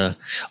on to,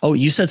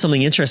 you said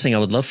something interesting. I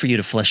would love for you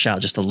to flesh out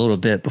just a little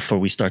bit before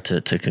we start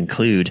to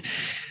conclude.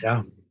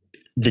 Yeah.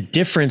 The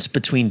difference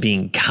between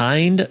being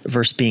kind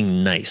versus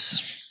being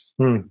nice.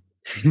 Say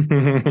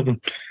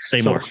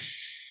more.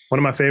 One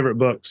of my favorite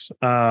books,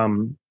 No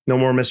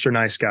More Mr.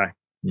 Nice Guy.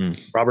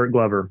 Robert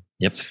Glover.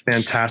 Yep.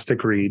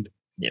 Fantastic read.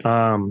 Yep.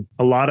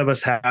 A lot of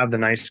us have the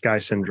nice guy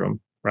syndrome,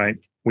 right?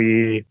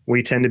 We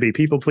tend to be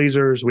people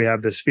pleasers. We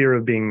have this fear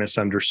of being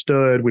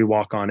misunderstood. We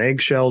walk on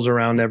eggshells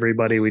around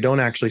everybody. We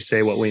don't actually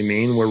say what we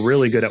mean. We're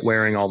really good at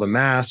wearing all the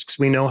masks.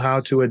 We know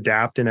how to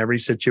adapt in every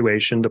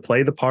situation to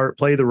play the part,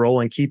 play the role,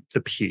 and keep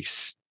the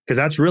peace. Because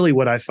that's really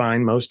what I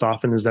find most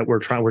often is that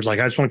we're like,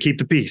 I just want to keep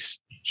the peace.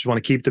 Just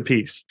want to keep the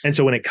peace. And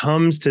so when it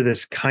comes to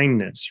this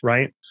kindness,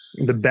 right?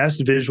 The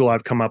best visual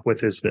I've come up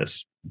with is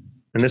this.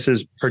 And this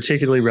is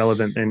particularly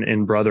relevant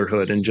in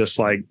brotherhood and just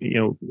like,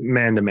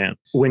 man to man.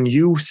 When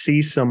you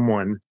see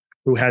someone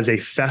who has a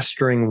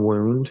festering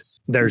wound,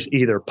 there's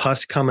either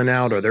pus coming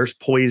out or there's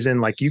poison,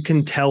 like you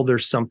can tell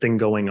there's something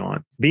going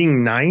on.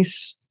 Being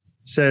nice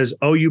says,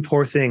 oh, you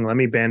poor thing, let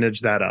me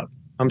bandage that up.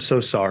 I'm so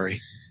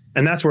sorry.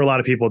 And that's where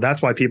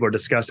that's why people are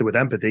disgusted with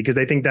empathy, because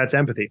they think that's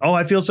empathy. Oh,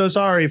 I feel so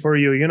sorry for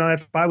you.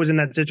 If I was in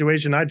that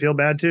situation, I'd feel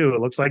bad too.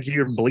 It looks like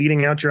you're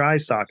bleeding out your eye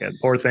socket.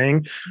 Poor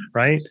thing,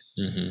 right?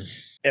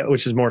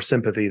 Which is more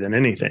sympathy than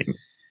anything.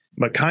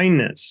 But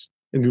kindness,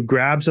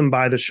 grabs him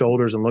by the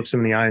shoulders and looks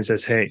him in the eye and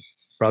says, hey,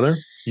 brother,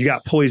 you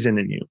got poison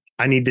in you.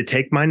 I need to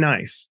take my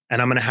knife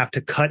and I'm going to have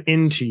to cut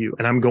into you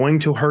and I'm going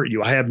to hurt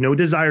you. I have no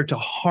desire to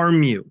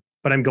harm you,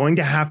 but I'm going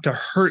to have to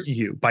hurt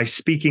you by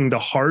speaking the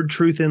hard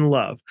truth in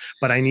love,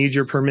 but I need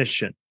your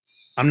permission.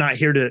 I'm not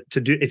here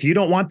to do, if you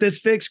don't want this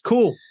fixed,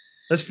 cool.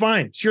 That's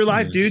fine. It's your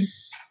life, dude.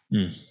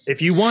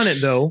 If you want it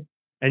though,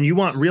 and you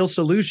want real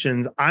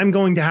solutions, I'm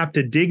going to have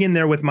to dig in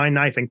there with my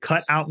knife and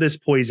cut out this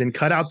poison,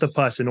 cut out the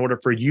pus in order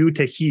for you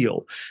to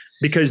heal,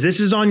 because this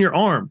is on your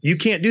arm. You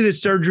can't do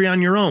this surgery on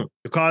your own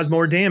to cause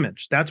more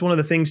damage. That's one of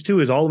the things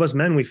too, is all of us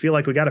men, we feel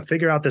like we got to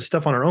figure out this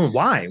stuff on our own.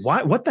 Why?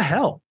 What the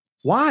hell?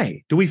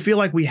 Why do we feel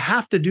like we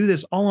have to do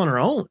this all on our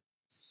own?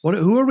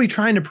 Who are we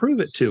trying to prove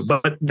it to?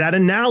 But that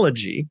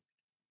analogy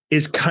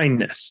is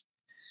kindness,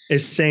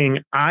 is saying,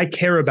 I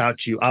care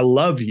about you. I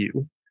love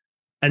you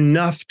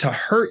enough to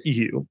hurt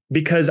you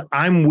because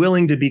I'm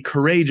willing to be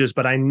courageous.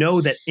 But I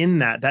know that in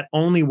that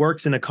only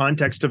works in a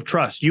context of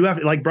trust. You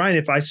have, like Brian,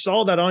 if I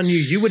saw that on you,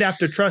 you would have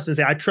to trust and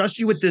say, I trust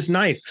you with this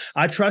knife.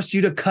 I trust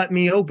you to cut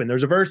me open.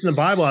 There's a verse in the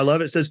Bible, I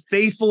love it. It says,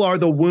 faithful are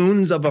the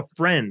wounds of a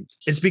friend.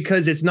 It's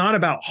because it's not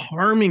about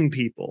harming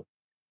people.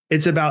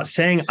 It's about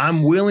saying,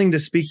 I'm willing to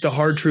speak the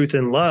hard truth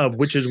in love,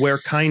 which is where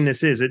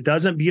kindness is. It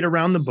doesn't beat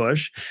around the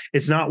bush.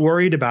 It's not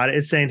worried about it.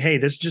 It's saying, hey,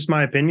 this is just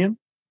my opinion.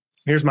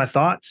 Here's my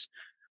thoughts.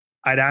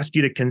 I'd ask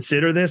you to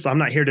consider this. I'm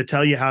not here to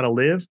tell you how to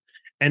live.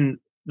 And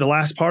the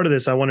last part of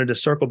this, I wanted to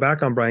circle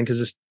back on, Brian,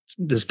 because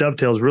this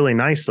dovetails really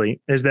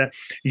nicely, is that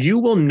you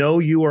will know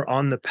you are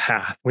on the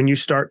path when you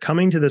start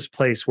coming to this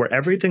place where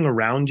everything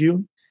around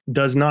you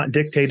does not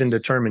dictate and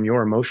determine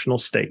your emotional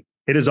state.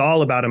 It is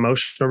all about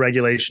emotional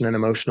regulation and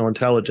emotional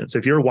intelligence.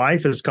 If your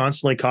wife is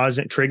constantly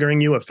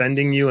triggering you,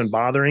 offending you, and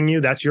bothering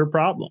you, that's your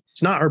problem.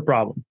 It's not her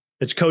problem.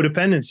 It's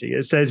codependency.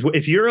 It says,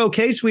 if you're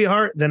okay,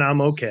 sweetheart, then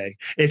I'm okay.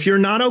 If you're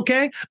not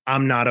okay,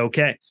 I'm not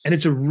okay. And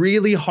it's a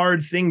really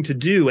hard thing to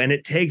do. And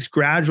it takes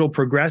gradual,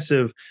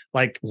 progressive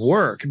like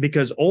work,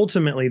 because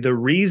ultimately the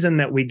reason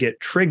that we get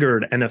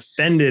triggered and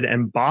offended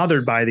and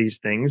bothered by these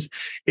things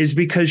is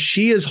because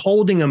she is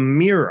holding a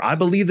mirror. I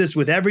believe this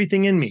with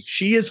everything in me.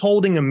 She is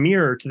holding a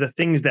mirror to the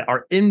things that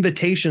are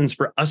invitations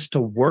for us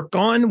to work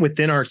on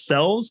within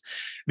ourselves.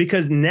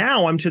 Because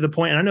now I'm to the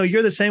point, and I know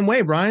you're the same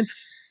way, Brian.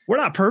 We're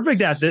not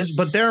perfect at this,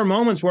 but there are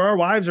moments where our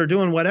wives are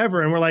doing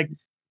whatever, and we're like,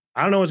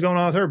 I don't know what's going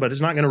on with her, but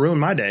it's not going to ruin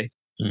my day.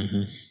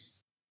 Mm-hmm.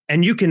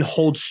 And you can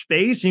hold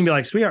space and you can be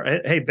like,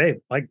 sweetheart, hey, babe,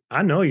 like,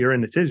 I know you're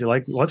in the tizzy.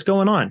 Like, what's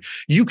going on?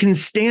 You can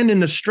stand in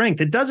the strength.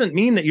 It doesn't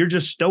mean that you're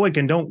just stoic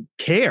and don't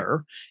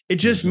care. It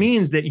just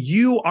means that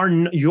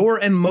your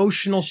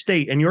emotional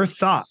state and your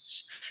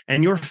thoughts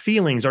and your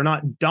feelings are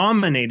not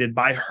dominated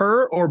by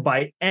her or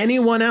by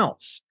anyone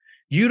else.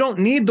 You don't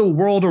need the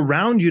world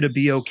around you to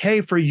be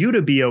okay for you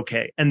to be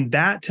okay. And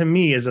that to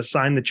me is a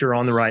sign that you're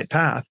on the right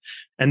path.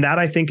 And that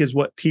I think is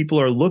what people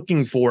are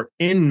looking for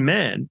in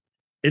men,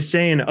 is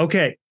saying,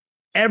 okay,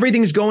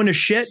 everything's going to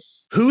shit.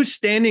 Who's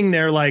standing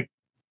there like,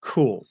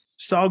 cool,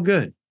 it's all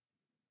good.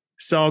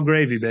 It's all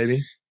gravy,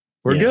 baby.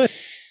 We're good.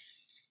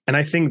 And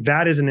I think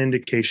that is an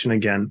indication,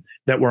 again,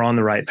 that we're on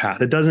the right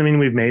path. It doesn't mean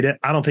we've made it.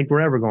 I don't think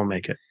we're ever going to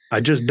make it.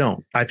 I just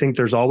don't. I think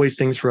there's always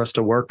things for us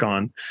to work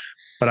on.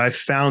 But I've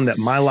found that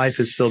my life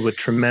is filled with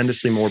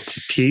tremendously more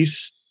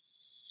peace,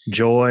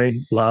 joy,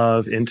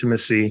 love,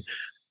 intimacy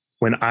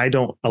when I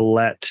don't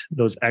let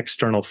those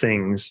external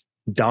things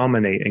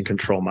dominate and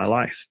control my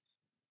life.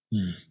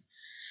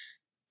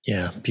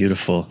 Yeah,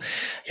 beautiful.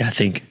 Yeah,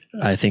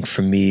 I think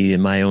for me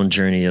in my own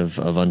journey of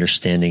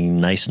understanding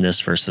niceness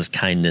versus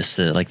kindness,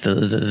 like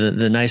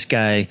the nice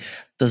guy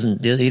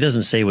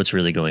doesn't say what's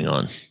really going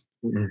on.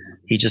 Mm-hmm.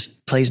 He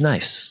just plays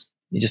nice.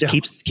 He just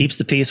keeps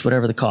the peace,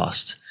 whatever the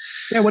cost.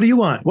 Yeah, what do you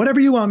want? Whatever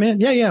you want, man.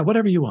 Yeah,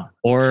 whatever you want.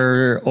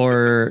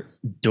 Or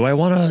do I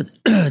want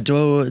to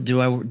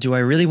do I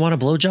really want a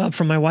blowjob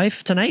from my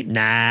wife tonight?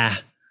 Nah,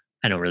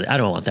 I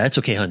don't want that. It's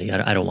okay, honey.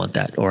 I don't want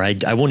that. Or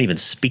I won't even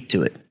speak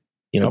to it.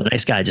 The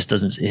nice guy just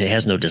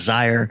has no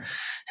desire,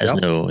 he's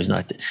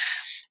not.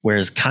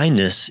 Whereas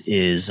kindness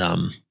is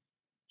for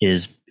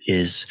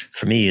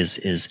me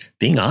is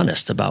being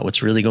honest about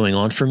what's really going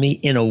on for me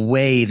in a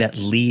way that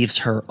leaves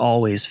her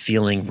always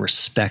feeling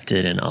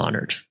respected and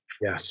honored.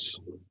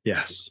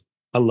 Yes.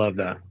 I love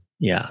that.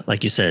 Yeah.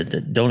 Like you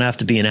said, don't have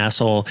to be an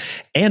asshole.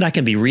 And I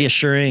can be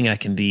reassuring. I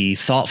can be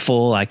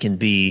thoughtful. I can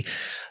be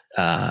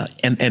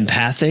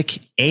empathic.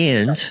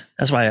 And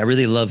that's why I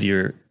really love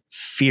your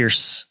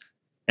fierce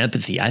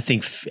empathy. I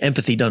think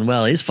empathy done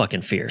well is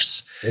fucking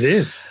fierce. It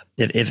is.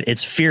 If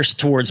it's fierce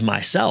towards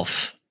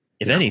myself,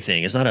 if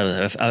anything, it's not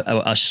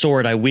a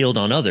sword I wield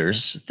on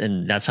others.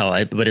 And that's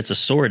but it's a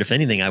sword, if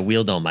anything, I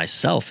wield on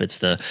myself. It's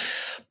the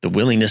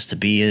willingness to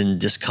be in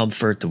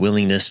discomfort, the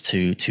willingness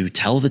to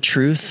tell the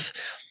truth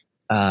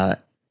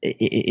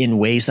in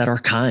ways that are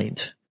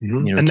kind.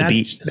 Mm-hmm. And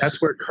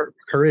that's where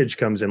courage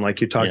comes in.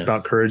 Like you talked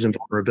about courage and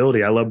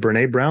vulnerability. I love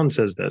Brene Brown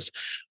says this: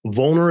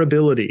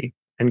 vulnerability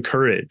and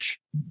courage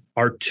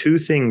are two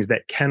things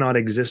that cannot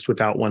exist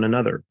without one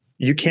another.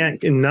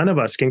 None of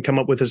us can come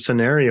up with a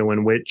scenario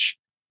in which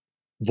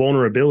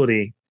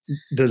vulnerability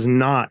is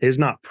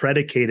not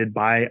predicated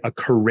by a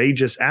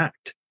courageous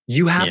act.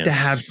 You have to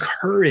have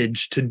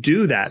courage to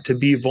do that, to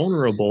be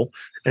vulnerable.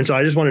 And so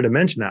I just wanted to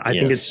mention that. I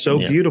think it's so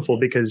beautiful,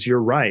 because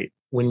you're right.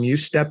 When you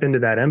step into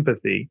that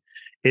empathy,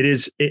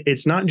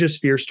 it's not just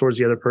fierce towards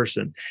the other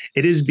person.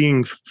 It is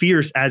being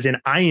fierce as in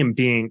I am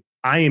being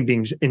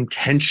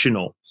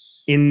intentional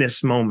in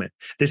this moment.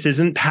 This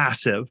isn't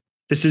passive.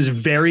 This is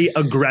very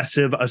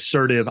aggressive,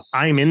 assertive.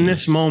 I'm in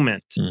this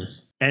moment.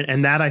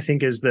 And that I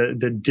think is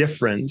the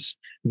difference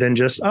than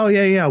just, oh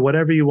yeah,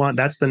 whatever you want.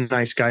 That's the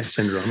nice guy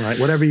syndrome, right?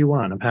 Whatever you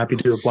want, I'm happy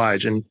to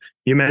oblige. And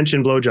you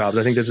mentioned blowjobs.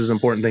 I think this is an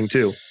important thing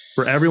too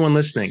for everyone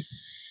listening.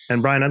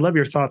 And Brian, I'd love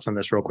your thoughts on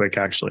this real quick.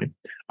 Actually,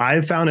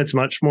 I've found it's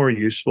much more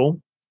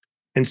useful,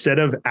 instead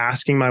of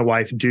asking my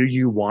wife, do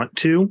you want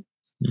to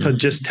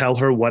just tell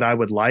her what I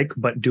would like,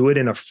 but do it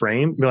in a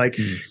frame. Be like,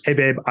 hey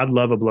babe, I'd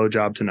love a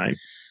blowjob tonight.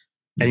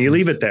 And you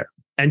leave it there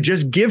and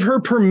just give her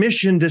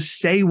permission to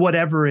say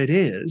whatever it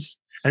is.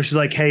 And she's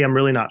like, hey, I'm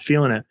really not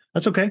feeling it.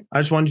 That's okay.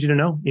 I just wanted you to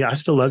know. Yeah, I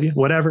still love you,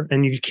 whatever.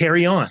 And you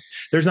carry on.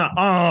 There's not,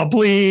 oh,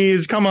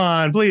 please, come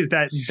on, please.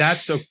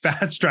 That's so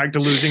fast track to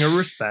losing her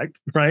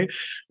respect, right?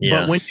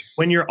 Yeah. But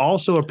when you're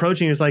also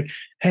approaching, it's like,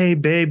 hey,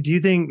 babe, do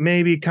you think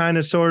maybe kind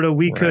of sort of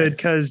we could,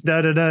 because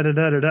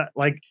da-da-da-da-da-da-da.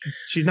 Like,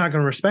 she's not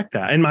going to respect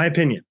that, in my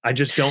opinion. I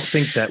just don't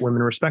think that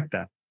women respect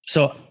that.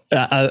 So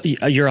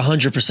you're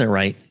 100%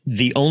 right.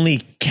 The only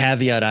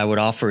caveat I would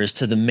offer is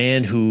to the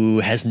man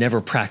who has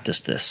never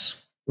practiced this.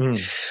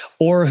 Mm.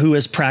 or who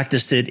has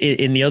practiced it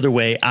in the other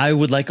way. I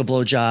would like a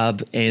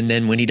blowjob, and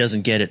then when he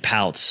doesn't get it,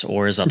 pouts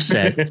or is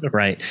upset.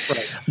 Right.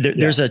 Right.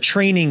 There's a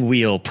training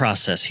wheel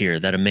process here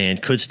that a man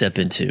could step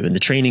into, and the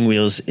training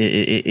wheels,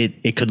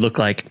 it could look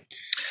like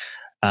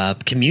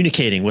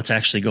communicating what's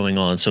actually going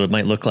on. So it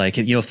might look like,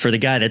 for the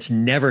guy that's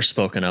never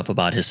spoken up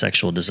about his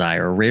sexual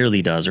desire, or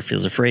rarely does, or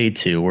feels afraid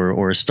to,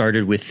 or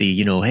started with the,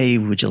 hey,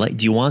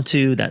 do you want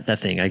to, that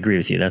thing. I agree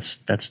with you.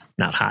 That's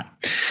not hot.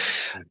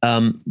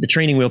 The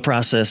training wheel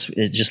process,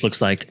 it just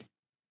looks like,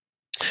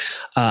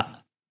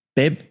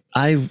 babe,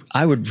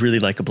 I would really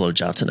like a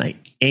blowjob tonight,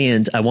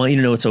 and I want you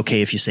to know it's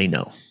okay if you say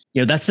no.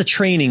 That's the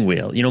training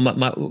wheel.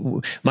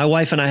 My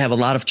wife and I have a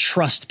lot of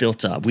trust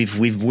built up.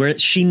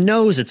 She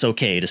knows it's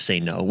okay to say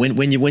no.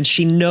 When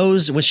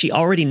she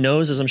already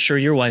knows, as I'm sure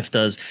your wife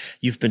does,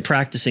 you've been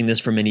practicing this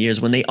for many years.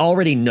 When they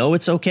already know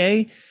it's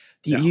okay,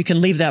 you can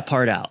leave that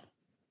part out.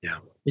 Yeah.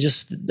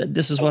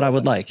 This is what I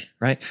would like,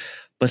 right?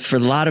 But for a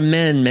lot of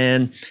men,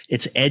 man,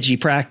 it's edgy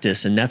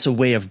practice, and that's a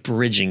way of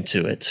bridging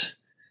to it.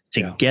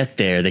 To get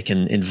there, they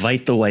can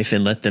invite the wife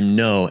and let them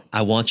know,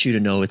 I want you to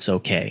know it's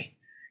okay.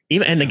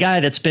 And the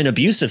guy that's been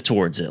abusive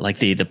towards it, like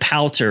the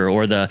pouter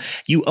or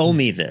you owe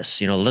me this,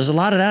 there's a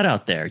lot of that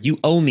out there. You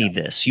owe me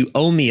this. You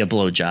owe me a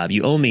blowjob.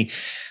 You owe me.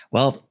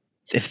 Well,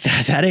 if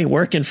that ain't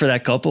working for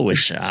that couple,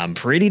 which I'm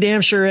pretty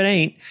damn sure it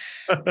ain't.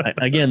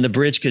 Again, the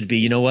bridge could be,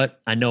 you know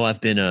what? I know I've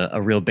been a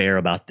real bear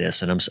about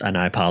this, and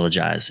I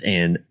apologize.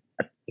 And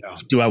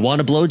do I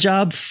want a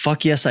blowjob?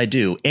 Fuck yes, I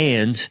do.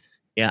 And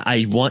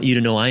I want you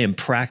to know I am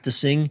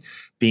practicing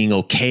being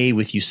okay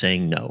with you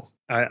saying no.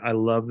 I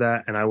love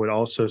that. And I would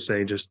also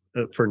say, just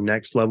for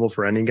next level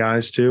for any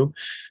guys too,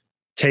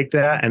 take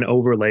that and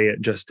overlay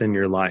it just in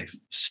your life.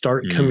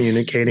 Start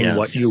communicating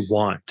what you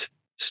want.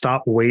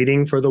 Stop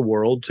waiting for the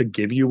world to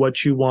give you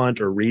what you want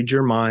or read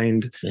your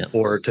mind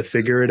or to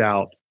figure it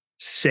out.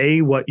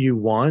 Say what you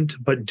want,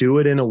 but do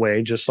it in a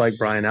way, just like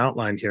Brian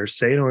outlined here.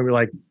 Say it and be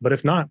like, but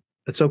if not,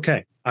 it's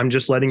okay. I'm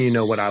just letting you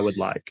know what I would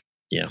like.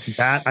 Yeah.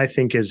 That I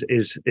think is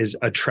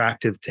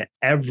attractive to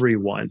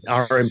everyone,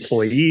 our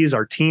employees,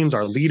 our teams,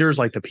 our leaders,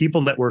 like the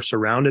people that we're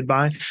surrounded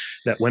by,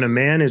 that when a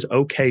man is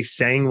okay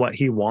saying what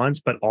he wants,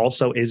 but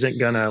also isn't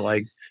going to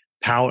like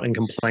pout and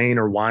complain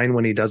or whine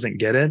when he doesn't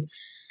get it.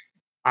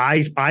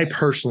 I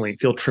personally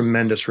feel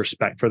tremendous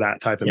respect for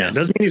that type of man.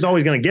 Doesn't mean he's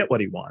always going to get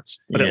what he wants,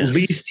 but at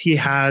least he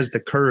has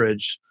the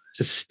courage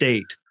to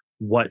state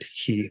what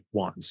he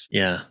wants.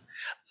 Yeah.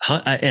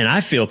 And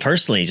I feel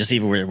personally, just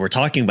even we're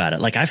talking about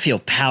it, like I feel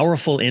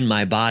powerful in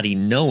my body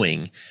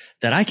knowing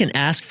that I can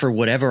ask for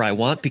whatever I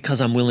want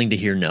because I'm willing to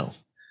hear no.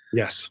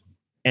 Yes.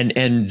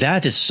 And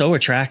that is so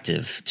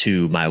attractive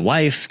to my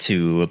wife,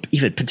 to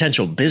even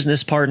potential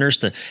business partners,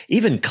 to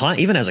even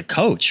as a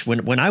coach.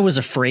 When I was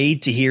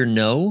afraid to hear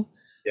no,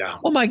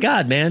 oh my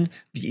God, man,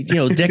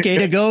 a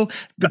decade ago,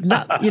 but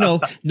not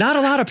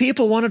a lot of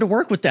people wanted to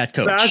work with that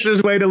coach.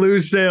 Fastest way to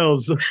lose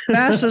sales.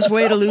 Fastest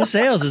way to lose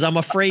sales is I'm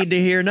afraid to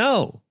hear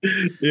no.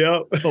 Yeah.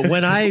 But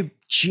when I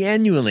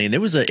genuinely, and it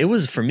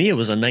was for me, it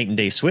was a night and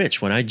day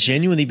switch. When I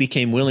genuinely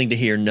became willing to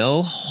hear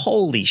no,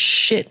 holy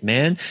shit,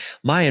 man,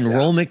 my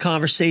enrollment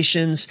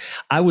conversations,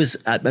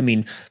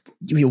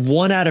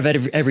 one out of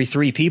every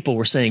three people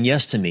were saying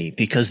yes to me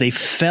because they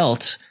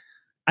felt,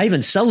 I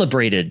even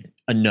celebrated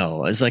a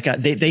no. It's like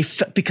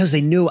because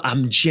they knew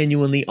I'm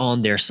genuinely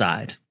on their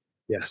side.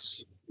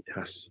 Yes.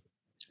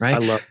 Right. I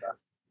love that.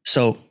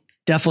 So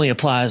definitely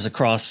applies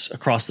across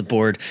the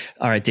board.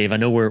 All right, Dave, I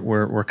know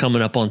we're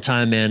coming up on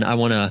time, man. I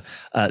want to,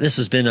 this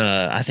has been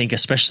I think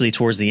especially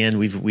towards the end,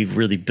 we've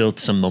really built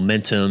some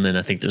momentum, and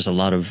I think there's a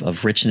lot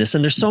of richness,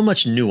 and there's so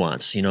much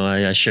nuance.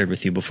 I shared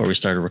with you before we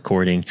started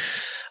recording,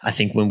 I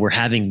think when we're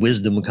having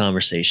wisdom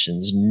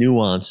conversations,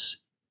 nuance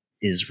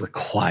is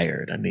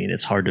required. I mean,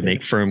 it's hard to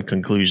make firm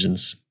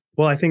conclusions.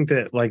 Well, I think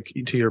that, like,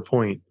 to your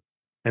point,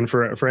 and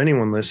for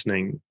anyone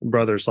listening,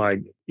 brothers,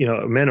 like,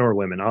 men or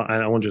women,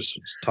 I won't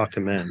just talk to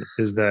men,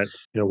 is that,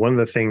 one of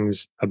the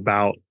things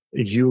about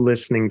you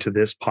listening to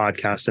this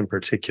podcast in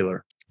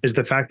particular is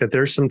the fact that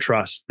there's some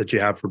trust that you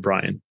have for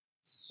Brian,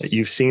 that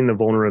you've seen the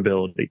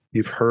vulnerability,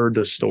 you've heard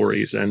the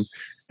stories. And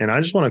I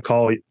just want to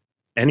call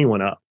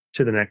anyone up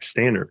to the next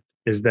standard.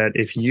 Is that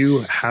if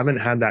you haven't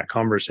had that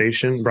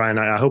conversation, Brian,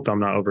 I hope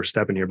I'm not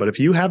overstepping here, but if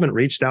you haven't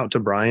reached out to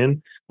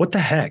Brian, what the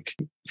heck?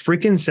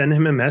 Freaking send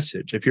him a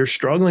message. If you're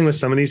struggling with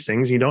some of these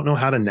things, you don't know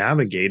how to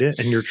navigate it,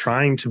 and you're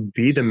trying to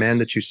be the man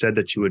that you said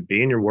that you would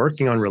be, and you're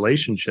working on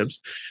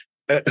relationships,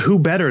 who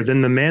better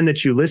than the man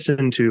that you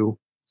listen to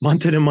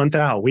month in and month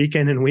out, week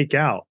in and week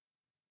out,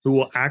 who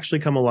will actually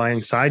come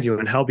alongside you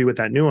and help you with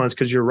that nuance?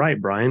 Because you're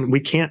right, Brian, we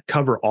can't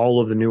cover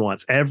all of the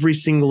nuance. Every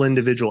single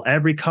individual,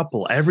 every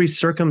couple, every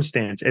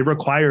circumstance, it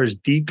requires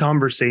deep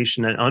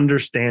conversation and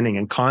understanding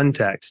and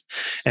context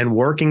and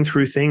working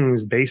through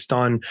things based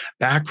on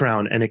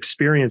background and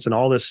experience and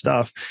all this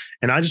stuff.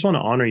 And I just want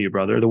to honor you,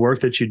 brother, the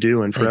work that you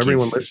do. And for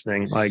everyone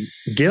listening, like,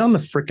 get on the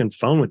freaking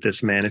phone with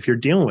this man if you're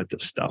dealing with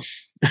this stuff.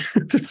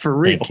 For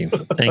real. Thank you.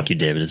 Thank you,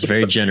 David. It's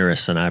very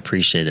generous, and I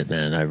appreciate it,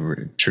 man. I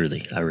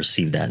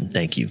received that, and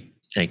thank you.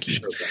 Thank you.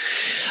 Sure.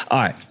 All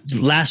right.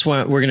 Last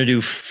one. We're going to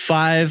do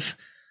 5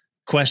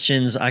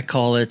 questions. I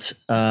call it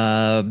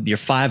your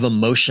 5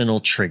 emotional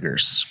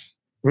triggers.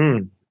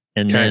 And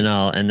then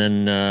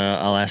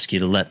I'll ask you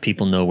to let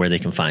people know where they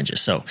can find you.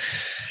 So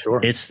sure.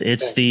 It's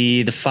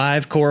the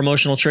 5 core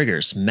emotional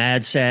triggers: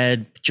 mad,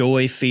 sad,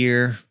 joy,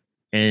 fear,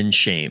 and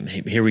shame.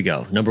 Here we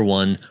go. Number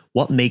 1,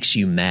 what makes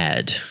you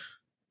mad,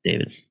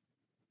 David?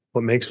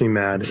 What makes me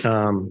mad?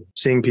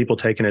 Seeing people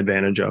taken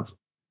advantage of.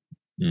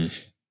 I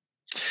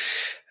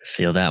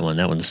feel that one.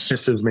 That one's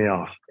pisses me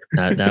off.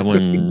 That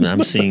one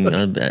I'm seeing.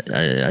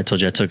 I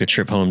told you I took a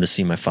trip home to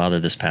see my father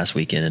this past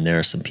weekend, and there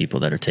are some people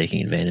that are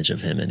taking advantage of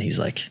him. And he's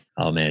like,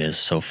 "Oh man, it's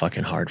so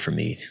fucking hard for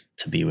me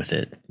to be with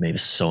it. Maybe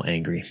so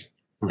angry."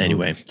 Mm-hmm.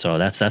 Anyway, so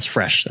that's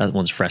fresh. That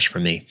one's fresh for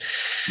me.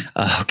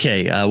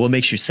 Okay, what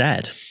makes you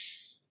sad?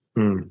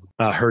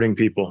 Hurting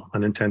people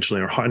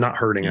unintentionally, or not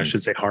hurting, I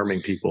should say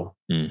harming people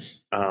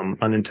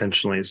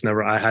unintentionally. It's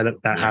never, I had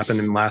that happen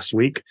in last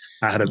week.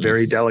 I had a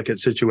very delicate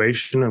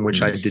situation in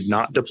which I did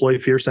not deploy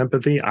fierce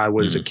empathy. I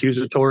was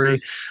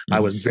accusatory. I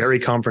was very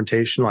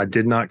confrontational. I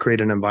did not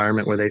create an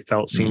environment where they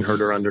felt seen,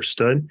 heard, or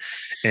understood.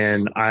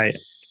 And I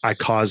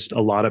caused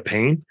a lot of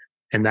pain,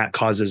 and that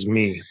causes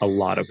me a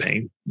lot of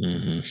pain.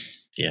 Mm-hmm.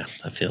 Yeah,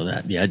 I feel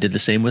that. Yeah, I did the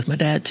same with my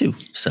dad too.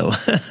 So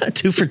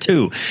 2 for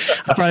 2.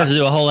 I probably have to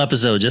do a whole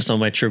episode just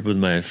on my trip with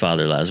my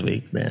father last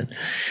week, man.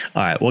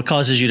 All right. What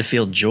causes you to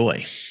feel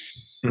joy?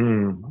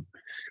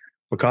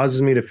 What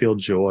causes me to feel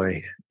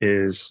joy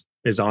is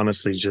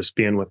honestly just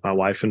being with my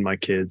wife and my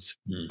kids.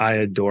 I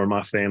adore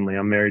my family.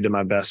 I'm married to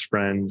my best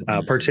friend,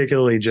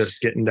 particularly just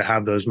getting to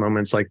have those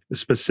moments, like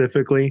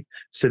specifically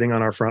sitting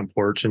on our front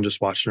porch and just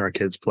watching our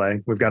kids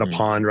play. We've got a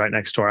pond right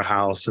next to our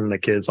house, and the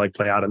kids like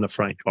play out in the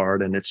front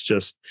yard, and it's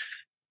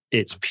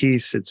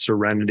peace, it's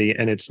serenity.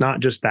 And it's not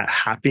just that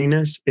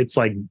happiness. It's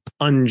like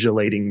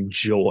undulating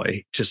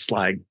joy, just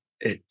like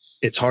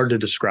it's hard to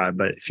describe,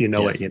 but if you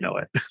know it, you know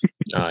it.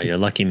 You're a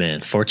lucky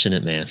man,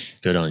 fortunate man.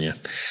 Good on you.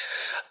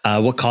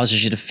 What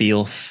causes you to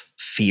feel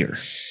fear?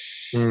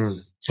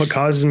 What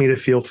causes me to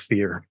feel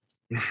fear?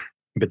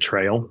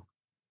 Betrayal,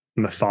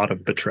 and the thought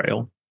of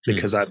betrayal,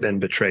 because I've been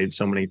betrayed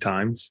so many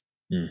times.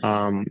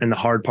 And the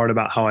hard part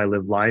about how I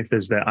live life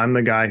is that I'm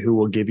the guy who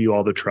will give you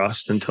all the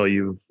trust until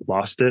you've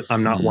lost it.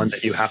 I'm not one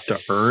that you have to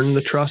earn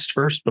the trust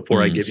first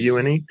before I give you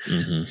any.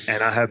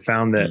 And I have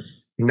found that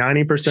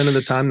 90% of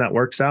the time that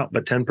works out,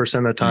 but 10%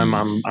 of the time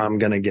I'm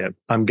gonna get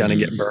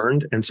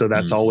burned. And so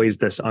that's always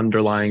this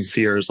underlying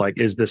fear is like,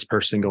 is this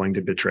person going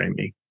to betray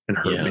me and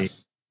hurt me?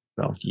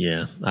 So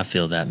yeah, I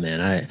feel that,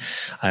 man.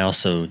 I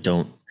also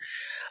don't.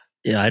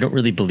 Yeah, I don't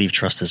really believe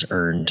trust is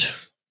earned.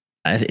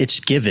 It's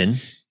given,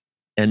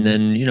 and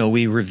then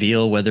we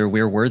reveal whether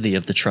we're worthy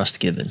of the trust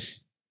given.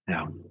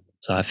 Yeah.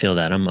 So I feel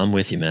that I'm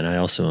with you, man. I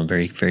also am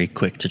very, very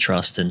quick to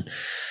trust, and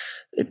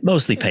it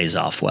mostly pays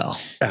off well.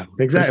 Yeah,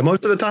 exactly.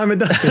 Most of the time it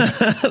does.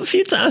 A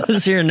few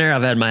times here and there,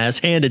 I've had my ass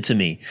handed to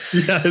me.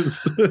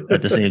 Yes.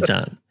 At the same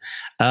time.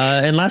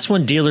 And last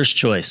one, dealer's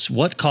choice.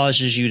 What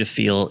causes you to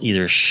feel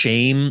either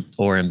shame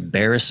or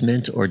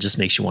embarrassment, or just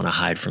makes you want to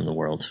hide from the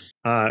world?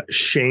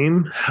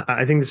 Shame.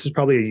 I think this is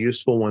probably a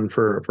useful one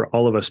for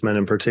all of us men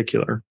in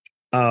particular.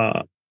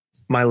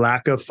 My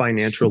lack of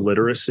financial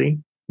literacy,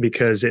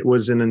 because it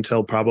wasn't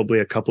until probably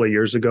a couple of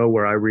years ago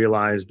where I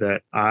realized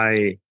that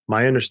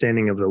my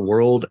understanding of the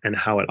world and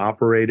how it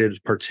operated,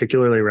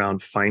 particularly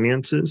around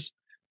finances,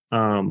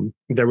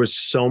 there was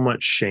so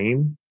much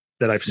shame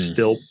that I've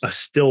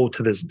still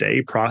to this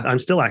day, I'm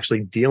still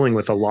actually dealing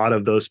with a lot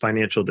of those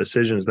financial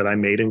decisions that I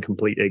made in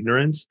complete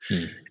ignorance.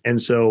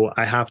 And so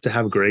I have to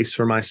have grace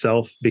for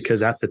myself,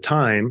 because at the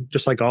time,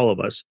 just like all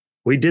of us,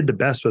 we did the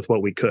best with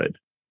what we could,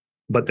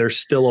 but there's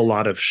still a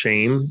lot of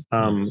shame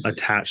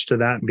attached to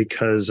that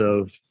because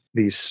of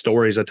these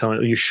stories I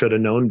tell you should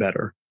have known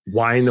better.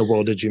 Why in the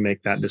world did you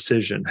make that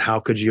decision? How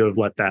could you have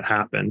let that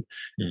happen?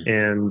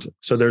 And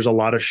so there's a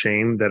lot of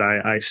shame that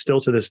I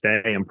still to this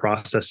day am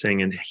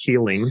processing and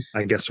healing,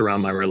 I guess, around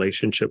my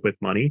relationship with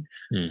money.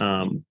 I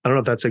don't know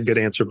if that's a good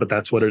answer, but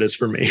that's what it is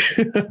for me.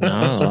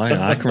 No,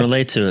 I can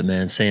relate to it,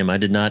 man. Same. I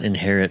did not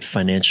inherit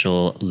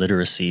financial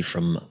literacy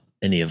from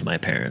any of my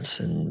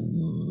parents.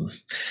 And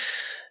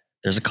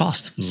there's a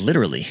cost,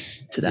 literally,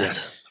 to that.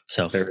 Yeah.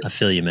 So I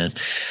feel you, man.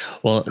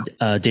 Well,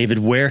 David,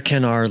 where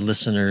can our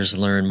listeners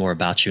learn more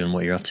about you and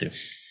what you're up to?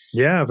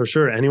 Yeah, for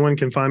sure. Anyone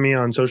can find me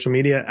on social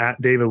media at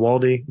David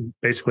Waldy.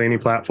 Basically any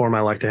platform.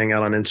 I like to hang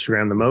out on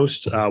Instagram the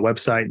most.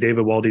 Website,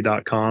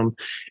 davidwaldy.com.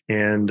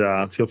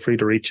 And feel free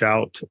to reach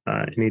out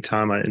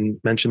anytime I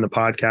mention the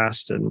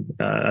podcast. And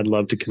I'd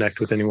love to connect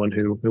with anyone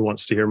who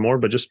wants to hear more.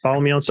 But just follow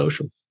me on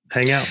social.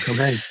 Hang out. Come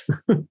hang.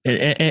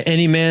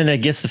 Any man that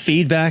gets the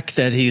feedback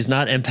that he's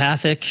not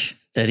empathic,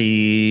 that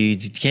he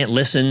can't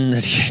listen,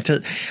 that he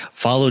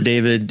follow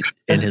David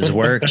in his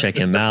work, check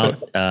him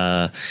out.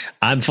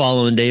 I'm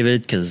following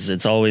David because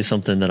it's always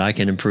something that I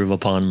can improve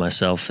upon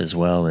myself as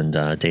well.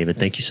 And David,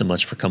 thank you so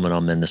much for coming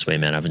on Men This Way,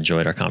 man. I've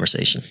enjoyed our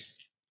conversation.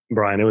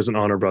 Brian, it was an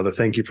honor, brother.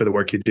 Thank you for the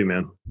work you do,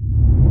 man.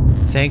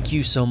 Thank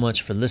you so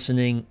much for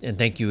listening, and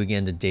thank you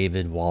again to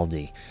David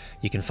Waldy.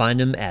 You can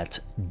find him at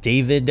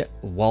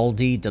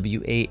davidwaldy,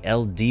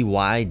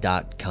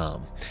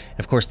 WALDY.com. And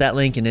of course, that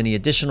link and any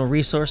additional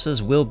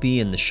resources will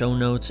be in the show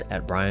notes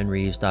at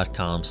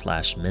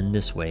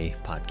brianreeves.com/mendthisway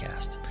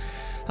podcast.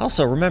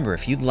 Also, remember,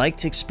 if you'd like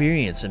to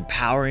experience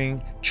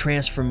empowering,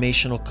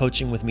 transformational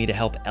coaching with me to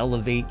help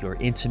elevate your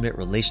intimate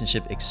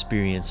relationship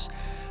experience,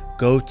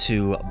 go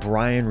to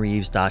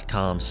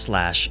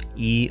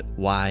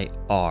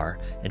brianreeves.com/EYR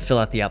and fill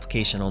out the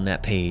application on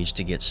that page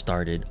to get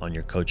started on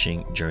your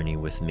coaching journey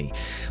with me.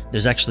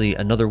 There's actually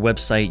another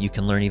website you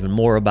can learn even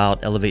more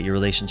about Elevate Your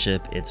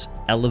Relationship. It's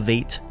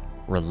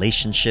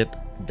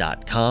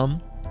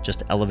elevaterelationship.com,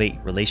 just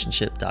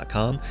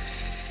elevaterelationship.com.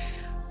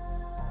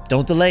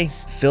 Don't delay.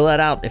 Fill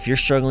that out. If you're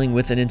struggling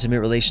with an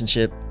intimate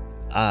relationship,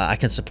 I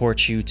can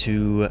support you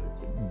to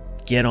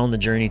get on the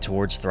journey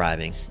towards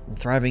thriving.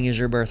 Thriving is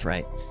your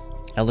birthright.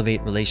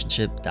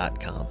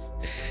 elevaterelationship.com.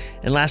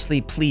 And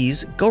lastly,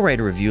 please go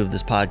write a review of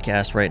this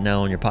podcast right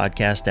now on your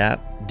podcast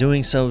app.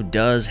 Doing so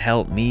does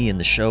help me and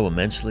the show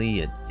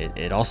immensely.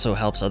 It also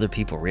helps other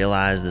people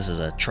realize this is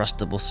a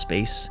trustable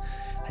space.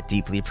 I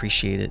deeply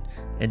appreciate it.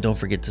 And don't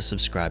forget to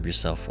subscribe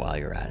yourself while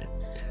you're at it.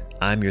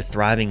 I'm your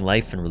thriving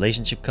life and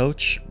relationship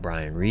coach,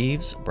 Brian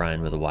Reeves,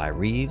 Brian with a Y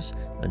Reeves.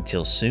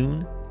 Until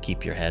soon,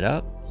 keep your head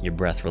up, your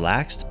breath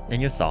relaxed,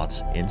 and your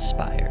thoughts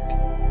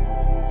inspired.